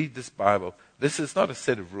read this Bible. This is not a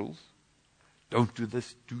set of rules. Don't do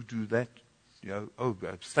this, do that.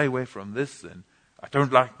 Stay away from this, and I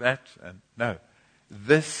don't like that. And no,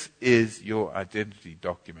 this is your identity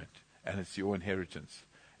document, and it's your inheritance.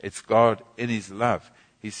 It's God in His love.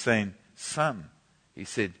 He's saying, son, He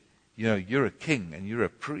said, you're a king and you're a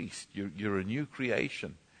priest. You're a new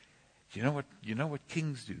creation. You know what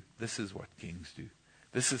kings do? This is what kings do.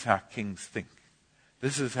 This is how kings think.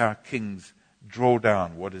 This is how kings draw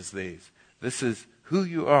down what is theirs. This is who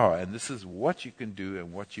you are, and this is what you can do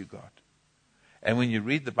and what you got. And when you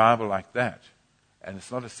read the Bible like that, and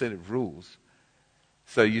it's not a set of rules,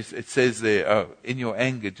 so it says there, in your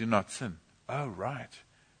anger do not sin. Oh, right.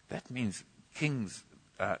 That means kings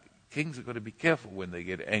have got to be careful when they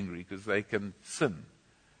get angry because they can sin.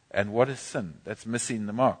 And what is sin? That's missing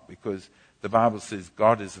the mark, because the Bible says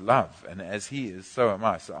God is love, and as He is, so am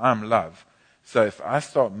I. So I'm love. So if I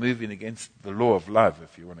start moving against the law of love,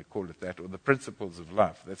 if you want to call it that, or the principles of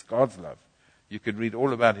love, that's God's love. You could read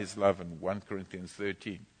all about His love in 1 Corinthians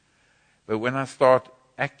 13. But when I start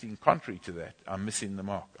acting contrary to that, I'm missing the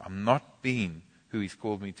mark. I'm not being who He's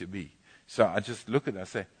called me to be. So I just look at it and I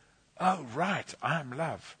say, oh, right, I'm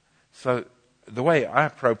love. So the way I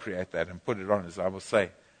appropriate that and put it on is I will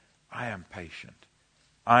say, I am patient.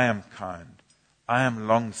 I am kind. I am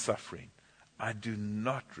long-suffering. I do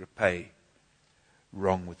not repay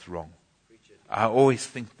wrong with wrong. I always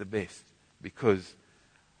think the best, because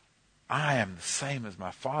I am the same as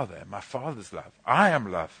my Father, and my Father's love. I am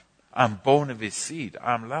love. I'm born of His seed.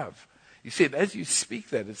 I'm love. You see, as you speak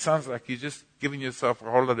that, it sounds like you're just giving yourself a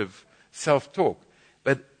whole lot of self-talk.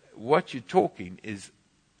 But what you're talking is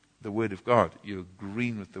the Word of God. You're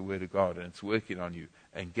agreeing with the Word of God, and it's working on you.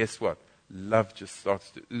 And guess what? Love just starts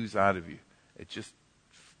to ooze out of you.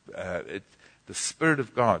 The Spirit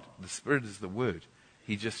of God, the Spirit is the Word.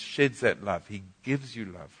 He just sheds that love. He gives you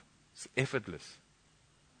love. It's effortless.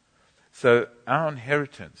 So our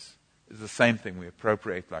inheritance is the same thing. We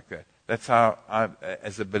appropriate like that. That's how,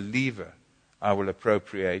 as a believer, I will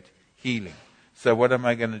appropriate healing. So what am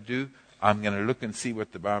I going to do? I'm going to look and see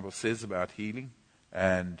what the Bible says about healing.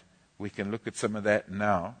 And we can look at some of that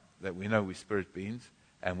now that we know we're spirit beings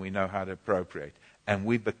and we know how to appropriate. And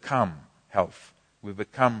we become health. We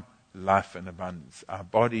become life and abundance. Our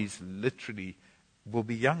bodies literally will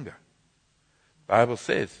be younger. The Bible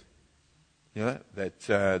says, that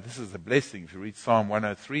this is a blessing. If you read Psalm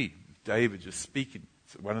 103, David just speaking,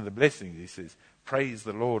 it's one of the blessings. He says, praise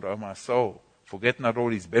the Lord, O my soul. Forget not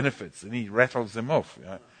all His benefits. And he rattles them off.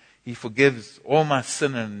 He forgives all my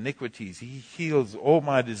sin and iniquities. He heals all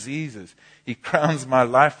my diseases. He crowns my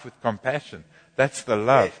life with compassion. That's the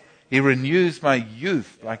love. He renews my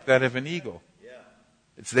youth like that of an eagle.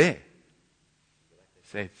 It's there.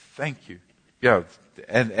 Say, thank you. Yeah,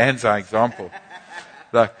 and Anne's our example.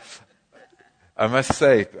 Like, I must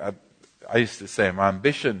say, I used to say, my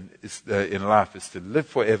ambition is, in life is to live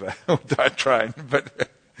forever or die trying.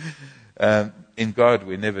 But in God,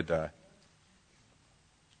 we never die.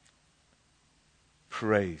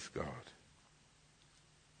 Praise God.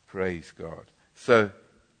 Praise God. So,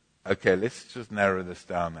 okay, let's just narrow this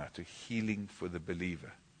down now to healing for the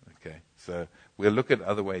believer. Okay, so we'll look at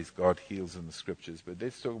other ways God heals in the Scriptures, but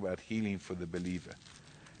let's talk about healing for the believer.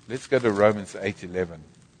 Let's go to Romans 8:11.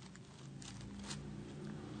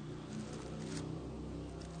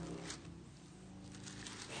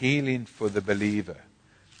 Healing for the believer.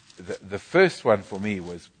 The first one for me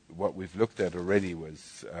was what we've looked at already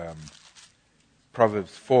was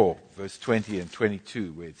Proverbs 4, verse 20 and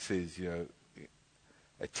 22, where it says,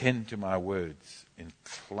 attend to my words,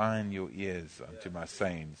 incline your ears unto my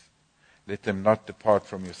sayings. Let them not depart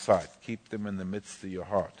from your sight. Keep them in the midst of your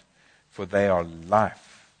heart, for they are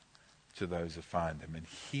life to those who find them, and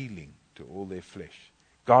healing to all their flesh.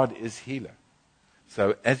 God is healer.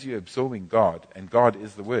 So as you're absorbing God, and God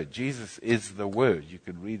is the Word, Jesus is the Word. You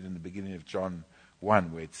can read in the beginning of John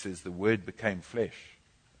 1 where it says the Word became flesh.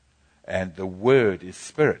 And the Word is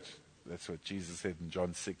Spirit. That's what Jesus said in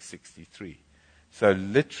John 6:63. So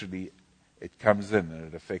literally it comes in and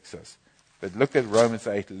it affects us. But look at Romans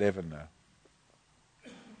 8:11 now.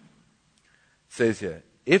 It says here,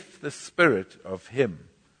 if the Spirit of Him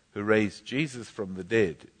who raised Jesus from the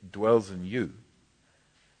dead dwells in you,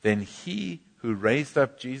 then he who raised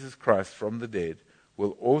up Jesus Christ from the dead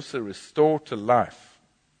will also restore to life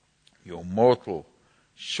your mortal,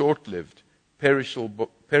 short-lived,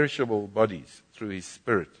 perishable bodies through his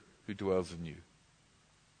Spirit who dwells in you.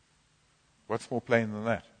 What's more plain than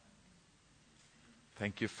that?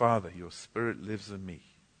 Thank you, Father, your Spirit lives in me,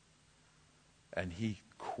 and he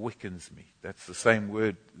quickens me. That's the same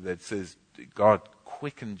word that says God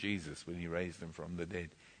quickened Jesus when he raised him from the dead.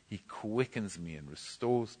 He quickens me and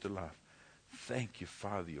restores to life. Thank you,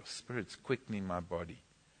 Father, your Spirit's quickening my body.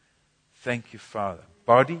 Thank you, Father.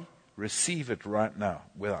 Body, receive it right now.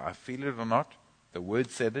 Whether I feel it or not, the Word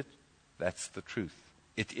said it, that's the truth.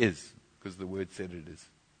 It is, because the Word said it is.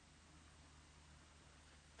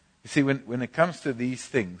 You see, when it comes to these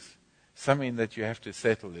things, something that you have to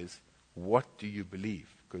settle is, what do you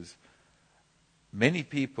believe? Because many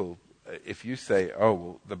people, if you say, oh,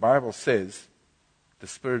 well, the Bible says the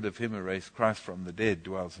Spirit of him who raised Christ from the dead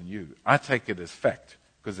dwells in you. I take it as fact,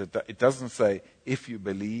 because it doesn't say if you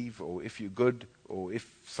believe, or if you're good, or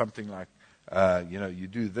if something like, you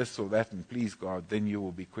do this or that and please God, then you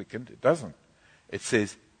will be quickened. It doesn't. It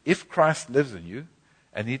says, if Christ lives in you,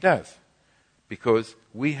 and he does, because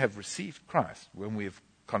we have received Christ when we have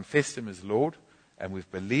confessed him as Lord, and we've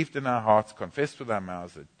believed in our hearts, confessed with our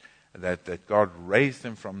mouths that God raised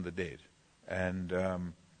him from the dead. And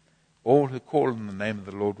all who call on the name of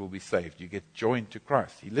the Lord will be saved. You get joined to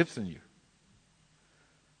Christ. He lives in you.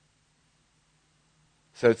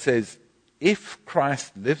 So it says, if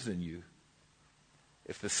Christ lives in you,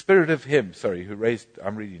 if the Spirit of him, who raised,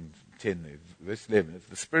 I'm reading 10 there, verse 11, if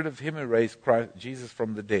the Spirit of him who raised Jesus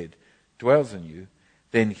from the dead dwells in you,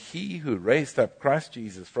 then he who raised up Christ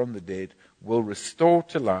Jesus from the dead will restore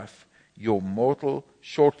to life your mortal,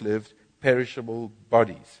 short-lived, perishable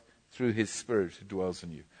bodies through his Spirit who dwells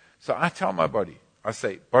in you. So I tell my body, I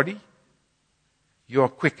say, body, you are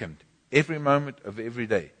quickened every moment of every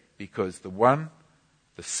day, because the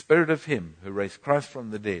Spirit of him who raised Christ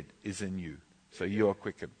from the dead is in you. So you are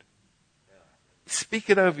quickened. Speak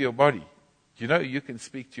it over your body. You know, you can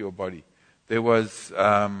speak to your body. There was,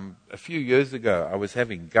 a few years ago, I was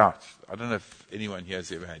having gout. I don't know if anyone here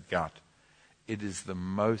has ever had gout. It is the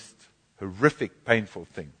most horrific, painful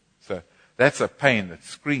thing. So that's a pain that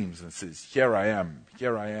screams and says, here I am,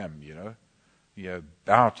 you know,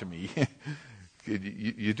 bow to me.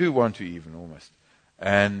 you do want to even almost.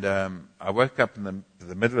 And I woke up in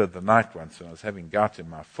the middle of the night once and I was having gout in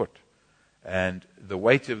my foot. And the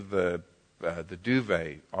weight of the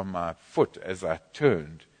duvet on my foot as I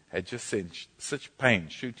turned had just sent such pain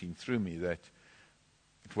shooting through me that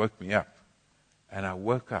it woke me up. And I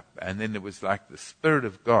woke up, and then it was like the Spirit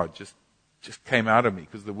of God just came out of me,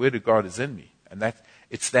 because the Word of God is in me. And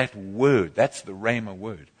it's that word, that's the Rhema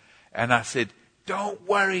word. And I said, don't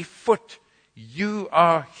worry, foot, you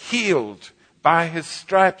are healed. By his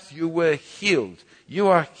stripes you were healed. You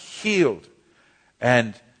are healed.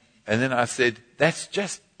 And then I said, that's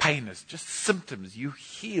just pain, it's just symptoms, you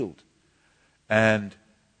healed. And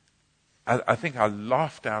I think I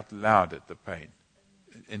laughed out loud at the pain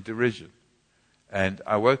in derision. And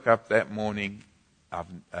I woke up that morning,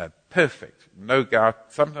 perfect, no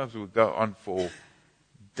gout. Sometimes it would go on for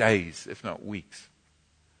days, if not weeks.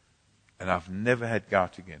 And I've never had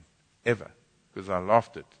gout again, ever, because I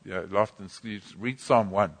laughed and read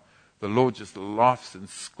Psalm 1. The Lord just laughs in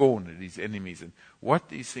scorn at his enemies. And what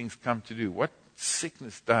these things come to do, what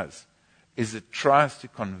sickness does, is it tries to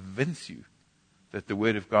convince you that the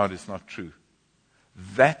Word of God is not true.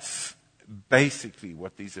 That's basically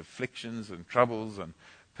what these afflictions and troubles and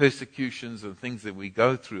persecutions and things that we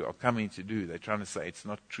go through are coming to do. They're trying to say it's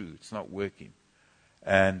not true, it's not working.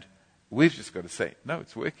 And we've just got to say, no,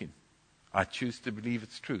 it's working. I choose to believe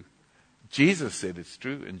it's true. Jesus said it's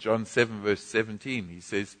true in John 7 verse 17. He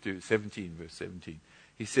says to 17 verse 17.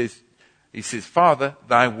 He says, Father,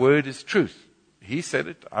 thy word is truth. He said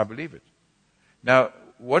it, I believe it. Now,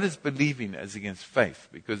 what is believing as against faith?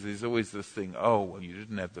 Because there's always this thing, oh, well, you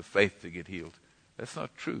didn't have the faith to get healed. That's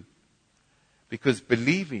not true. Because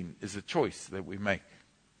believing is a choice that we make.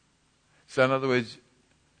 So in other words,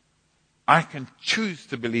 I can choose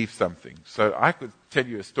to believe something. So I could tell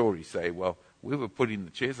you a story, say, well, we were putting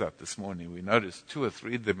the chairs out this morning. We noticed 2 or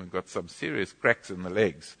 3 of them have got some serious cracks in the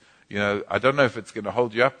legs. You know, I don't know if it's going to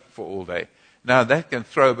hold you up for all day. Now that can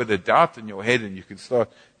throw a bit of doubt in your head, and you can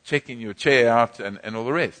start checking your chair out and all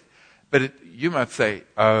the rest. But you might say,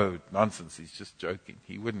 oh, nonsense, he's just joking.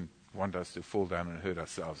 He wouldn't want us to fall down and hurt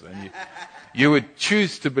ourselves. And you would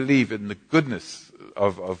choose to believe in the goodness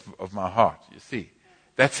of my heart, you see.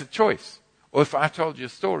 That's a choice. Or if I told you a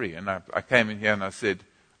story and I came in here and I said,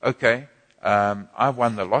 okay, I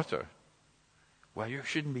won the lotto. Well, you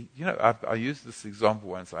shouldn't be, I used this example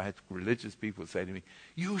once. I had religious people say to me,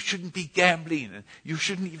 you shouldn't be gambling, and you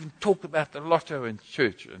shouldn't even talk about the lotto in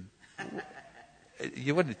church. And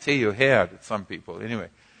you want to tear your hair out at some people. Anyway,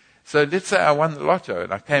 so let's say I won the lotto,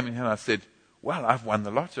 and I came in here and I said, well, I've won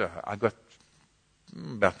the lotto. I got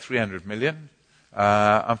about 300 million.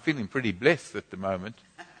 I'm feeling pretty blessed at the moment.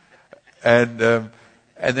 And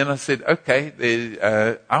then I said,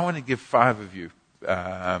 okay, I want to give 5 of you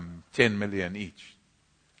 10 million each.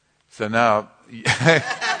 So now,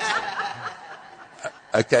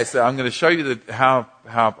 okay, so I'm going to show you how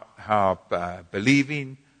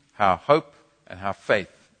believing, how hope, and how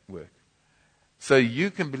faith work. So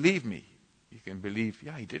you can believe me. You can believe,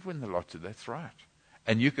 yeah, he did win the lotto, that's right.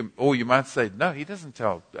 And or you might say, no, he doesn't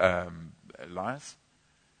tell lies.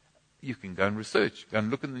 You can go and research, go and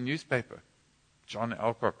look in the newspaper. John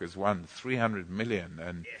Alcock has won 300 million,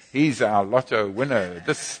 and he's our lotto winner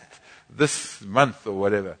this month or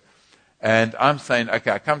whatever. And I'm saying,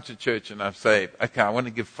 okay, I come to church and I say, okay, I want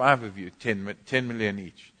to give 5 of you 10 million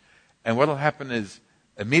each. And what will happen is,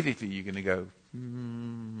 immediately you're going to go,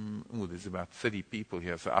 there's about 30 people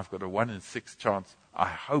here, so I've got a 1 in 6 chance. I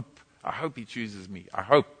hope he chooses me. I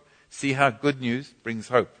hope. See how good news brings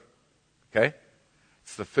hope. Okay?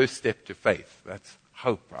 It's the first step to faith. That's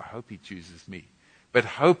hope. I hope he chooses me. But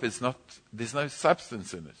hope is not, there's no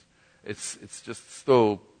substance in it. It's just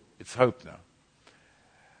still, it's hope now.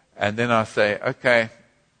 And then I say, okay,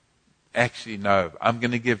 actually no, I'm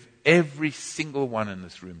going to give every single one in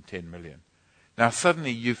this room 10 million. Now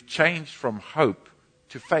suddenly you've changed from hope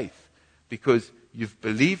to faith, because you've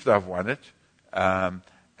believed I've won it,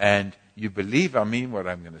 and you believe I mean what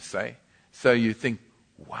I'm going to say. So you think,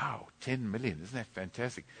 wow, 10 million, isn't that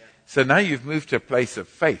fantastic? Yeah. So now you've moved to a place of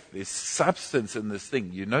faith. There's substance in this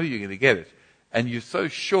thing. You know you're going to get it. And you're so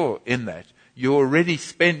sure in that, you're already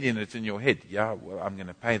spending it in your head. Yeah, well, I'm going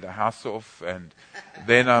to pay the house off, and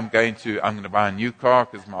then I'm going to buy a new car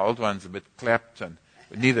because my old one's a bit clapped, and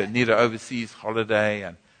need an overseas holiday,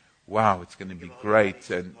 and wow, it's going to be great.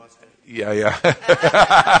 And yeah.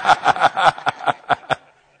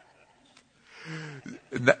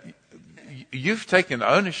 You've taken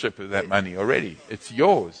ownership of that money already. It's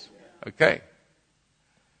yours. Okay.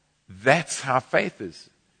 That's how faith is.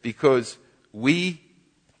 Because we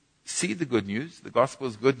see the good news, the gospel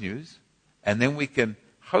is good news, and then we can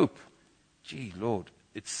hope, gee, Lord,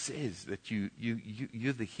 it says that you're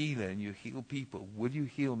the healer and you heal people. Will you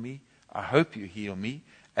heal me? I hope you heal me.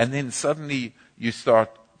 And then suddenly you start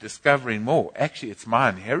discovering more. Actually, it's my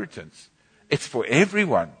inheritance. It's for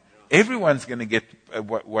everyone. Everyone's going to get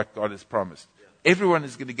what God has promised. Everyone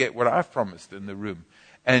is going to get what I've promised in the room.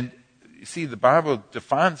 And you see, the Bible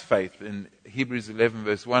defines faith in Hebrews 11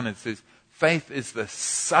 verse 1. It says, faith is the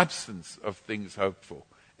substance of things hoped for.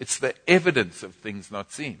 It's the evidence of things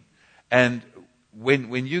not seen. And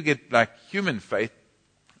when you get like human faith,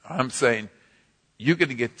 I'm saying, you're going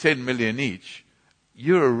to get 10 million each.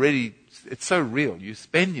 You're already, it's so real. You're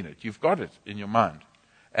spending it. You've got it in your mind.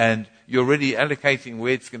 And you're already allocating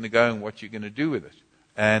where it's going to go and what you're going to do with it.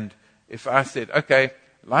 And if I said, okay,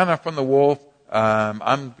 line up on the wall,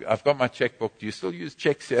 I've got my checkbook. Do you still use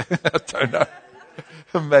checks here? I don't know.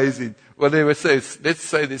 Amazing. Well, let's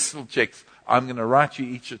say there's still checks. I'm going to write you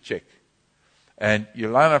each a check. And you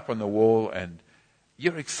line up on the wall, and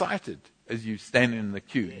you're excited as you stand in the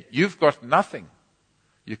queue. You've got nothing.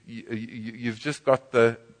 You've just got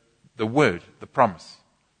the word, the promise,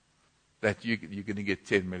 that you're going to get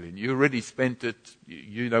 10 million. You already spent it.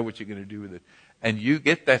 You know what you're going to do with it. And you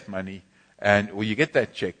get that money, or you get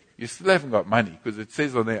that check. You still haven't got money, because it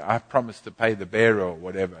says on there, I promised to pay the bearer or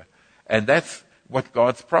whatever. And that's what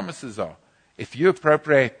God's promises are. If you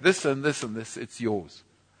appropriate this and this and this, it's yours.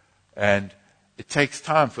 And it takes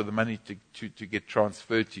time for the money to get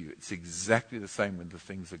transferred to you. It's exactly the same with the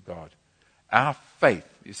things of God. Our faith,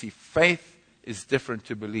 you see, faith is different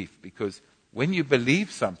to belief, because when you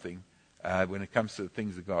believe something, when it comes to the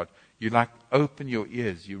things of God, you like open your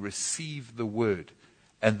ears, you receive the word.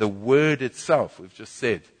 And the word itself, we've just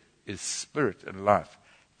said, is spirit and life.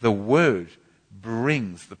 The word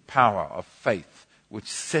brings the power of faith, which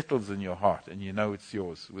settles in your heart, and you know it's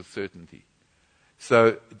yours with certainty.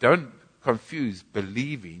 So don't confuse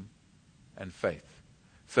believing and faith.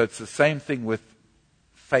 So it's the same thing with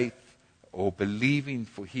faith or believing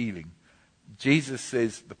for healing. Jesus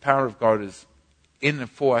says the power of God is in and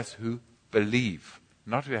for us who believe,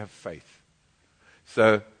 not who have faith.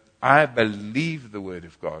 So I believe the word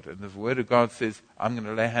of God, and the word of God says I'm going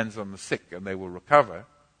to lay hands on the sick and they will recover.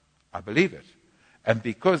 I believe it. And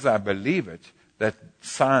because I believe it, that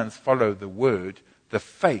signs follow the word, The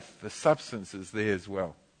faith, the substance is there as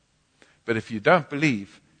well. But if you don't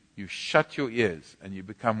believe, you shut your ears and you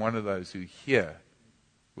become one of those who hear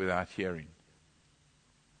without hearing.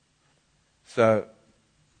 So,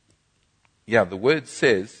 yeah, the word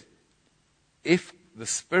says, if the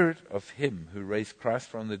spirit of him who raised Christ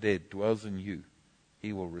from the dead dwells in you,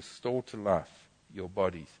 he will restore to life your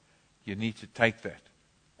bodies. You need to take that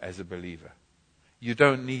as a believer. You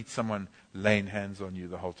don't need someone laying hands on you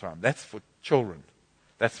the whole time. That's for children.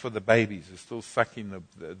 That's for the babies who are still sucking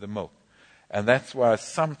the milk. And that's why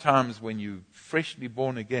sometimes when you're freshly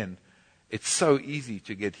born again, it's so easy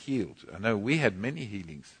to get healed. I know we had many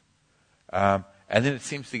healings. And then it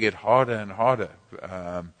seems to get harder and harder.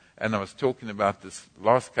 And I was talking about this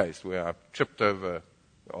last case where I tripped over,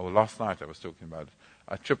 or last night I was talking about it.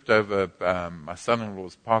 I tripped over my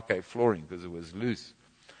son-in-law's parquet flooring because it was loose.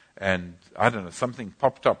 And I don't know, something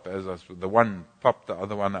popped up as the one popped the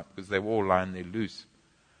other one up because they were all lying there loose.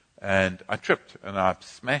 And I tripped and I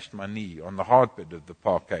smashed my knee on the hard bit of the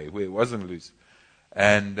parquet where it wasn't loose.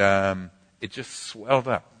 And it just swelled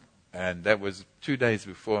up. And that was 2 days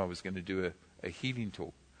before I was going to do a healing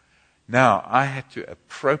talk. Now, I had to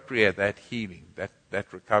appropriate that healing, that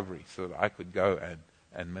recovery, so that I could go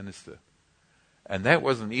and minister. And that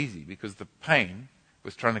wasn't easy because the pain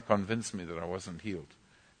was trying to convince me that I wasn't healed.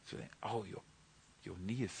 So then, your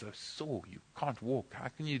knee is so sore, you can't walk. How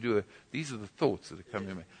can you do these are the thoughts that are coming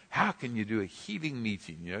to me. How can you do a healing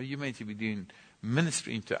meeting? You're meant to be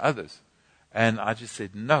ministering to others. And I just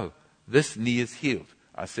said, no, this knee is healed.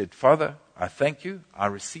 I said, Father, I thank you. I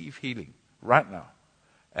receive healing right now.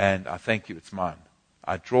 And I thank you, it's mine.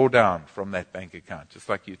 I draw down from that bank account. Just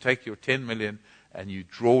like you take your 10 million and you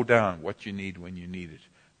draw down what you need when you need it.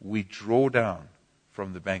 We draw down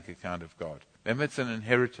from the bank account of God. Remember, it's an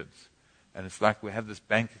inheritance. And it's like we have this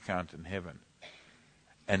bank account in heaven.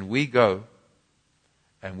 And we go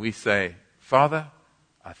and we say, Father,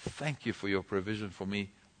 I thank you for your provision for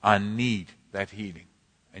me. I need that healing.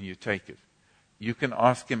 And you take it. You can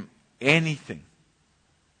ask him anything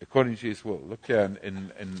according to his will. Look here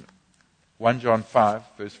in 1 John 5,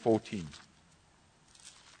 verse 14.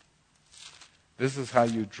 This is how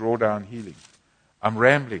you draw down healing. I'm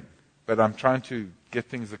rambling, but I'm trying to get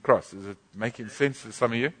things across. Is it making sense to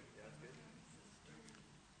some of you?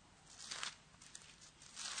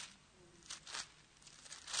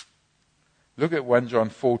 Look at 1 John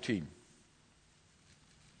 14.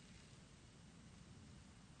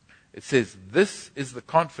 It says, this is the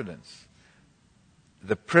confidence,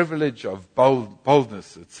 the privilege of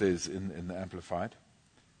boldness, it says in the Amplified,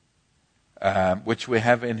 which we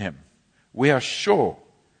have in him. We are sure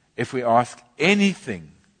if we ask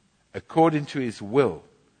anything according to his will,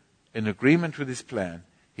 in agreement with his plan,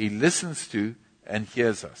 he listens to and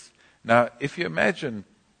hears us. Now, if you imagine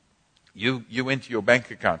you went to your bank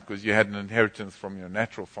account because you had an inheritance from your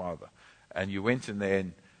natural father, and you went in there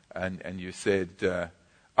and you said,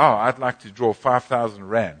 I'd like to draw 5,000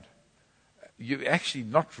 rand. You're actually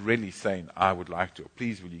not really saying, I would like to, or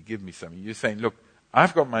please will you give me something. You're saying, look,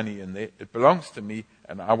 I've got money in there, it belongs to me,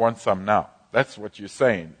 and I want some now. That's what you're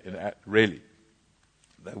saying, really.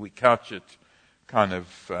 That we couch it kind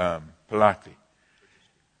of politely.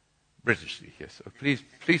 Britishly, yes. So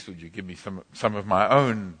please would you give me some of my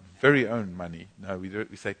own, very own money. No,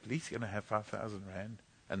 we say, please can I have 5,000 rand?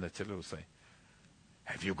 And the teller will say,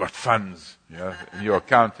 have you got funds in your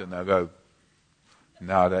account? And they'll go,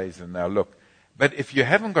 nowadays, and they'll look. But if you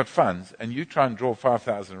haven't got funds and you try and draw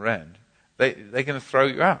 5,000 rand, they're going to throw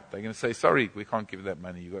you out. They're going to say, sorry, we can't give you that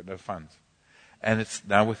money. You've got no funds. And it's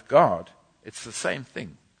now with God, it's the same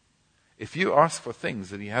thing. If you ask for things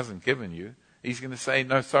that he hasn't given you, he's going to say,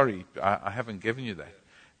 no, sorry, I haven't given you that.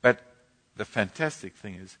 But the fantastic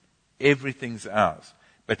thing is, everything's ours.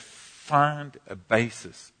 But find a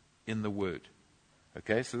basis in the Word.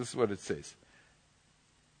 Okay, so this is what it says.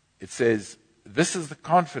 It says, this is the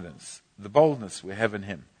confidence, the boldness we have in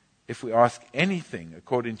him. If we ask anything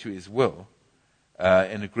according to his will,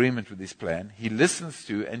 in agreement with his plan, he listens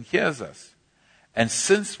to and hears us. And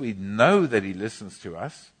since we know that he listens to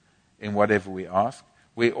us in whatever we ask,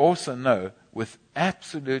 we also know with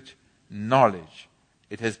absolute knowledge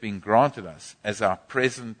it has been granted us as our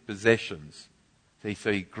present possessions.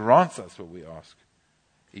 So he grants us what we ask.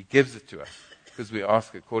 He gives it to us because we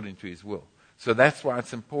ask according to his will. So that's why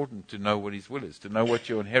it's important to know what his will is, to know what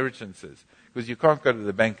your inheritance is. Because you can't go to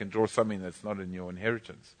the bank and draw something that's not in your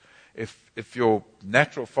inheritance. If your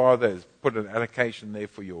natural father has put an allocation there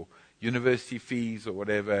for your university fees or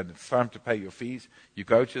whatever, and it's time to pay your fees, you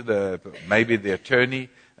go to maybe the attorney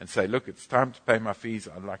and say, look, it's time to pay my fees.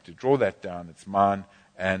 I'd like to draw that down. It's mine,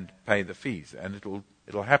 and pay the fees. And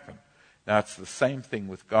it'll happen. Now, it's the same thing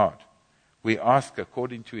with God. We ask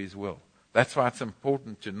according to his will. That's why it's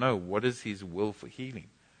important to know what is his will for healing.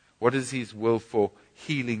 What is his will for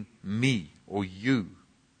healing me or you,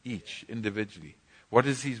 each individually? What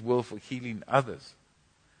is his will for healing others?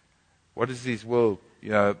 What is his will,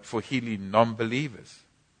 for healing non-believers?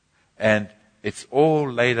 And it's all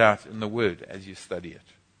laid out in the Word as you study it.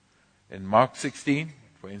 In Mark 16,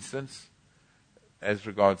 for instance, as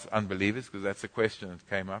regards unbelievers, because that's a question that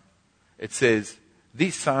came up, it says,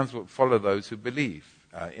 these signs will follow those who believe.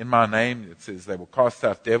 In my name, it says, they will cast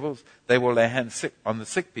out devils, they will lay hands on the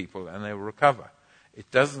sick people, and they will recover.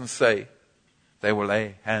 It doesn't say they will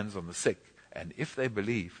lay hands on the sick, and if they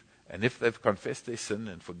believe, and if they've confessed their sin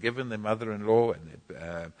and forgiven their mother-in-law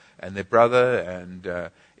and their brother,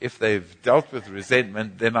 and if they've dealt with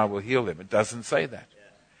resentment, then I will heal them. It doesn't say that.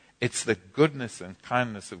 It's the goodness and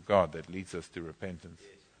kindness of God that leads us to repentance.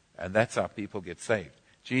 And that's how people get saved.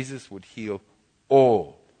 Jesus would heal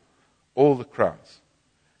all the crowds.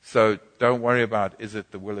 So don't worry about, is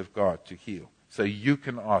it the will of God to heal? So you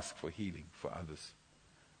can ask for healing for others,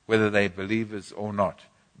 whether they're believers or not.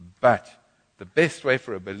 But the best way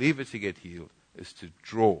for a believer to get healed is to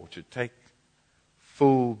take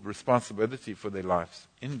full responsibility for their lives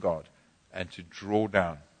in God and to draw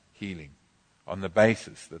down healing on the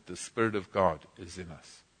basis that the Spirit of God is in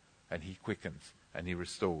us and he quickens and he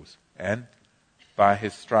restores. And by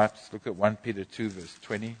his stripes, look at 1 Peter 2 verse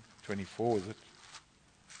 20, 24 is it?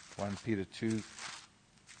 1 Peter 2,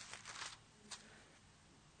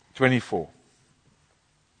 24.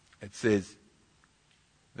 It says,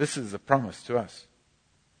 this is a promise to us.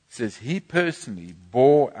 It says, he personally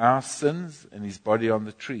bore our sins in his body on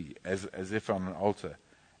the tree, as if on an altar,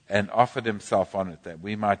 and offered himself on it, that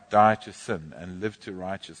we might die to sin and live to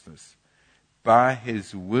righteousness. By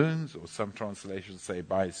his wounds, or some translations say,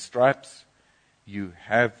 by his stripes, you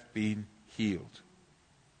have been healed.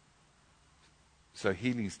 So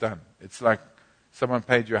healing's done. It's like someone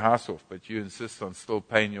paid your house off, but you insist on still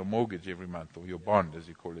paying your mortgage every month, or your bond, as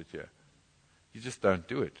you call it here. You just don't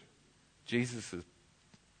do it. Jesus has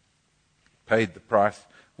paid the price.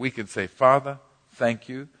 We can say, Father, thank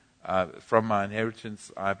you. From my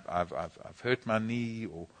inheritance, I've hurt my knee,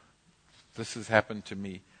 or this has happened to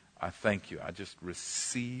me. I thank you. I just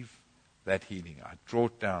receive that healing. I draw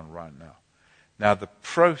it down right now. Now, the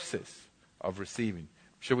process of receiving.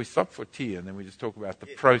 Shall we stop for tea and then we just talk about the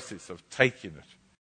process of taking it?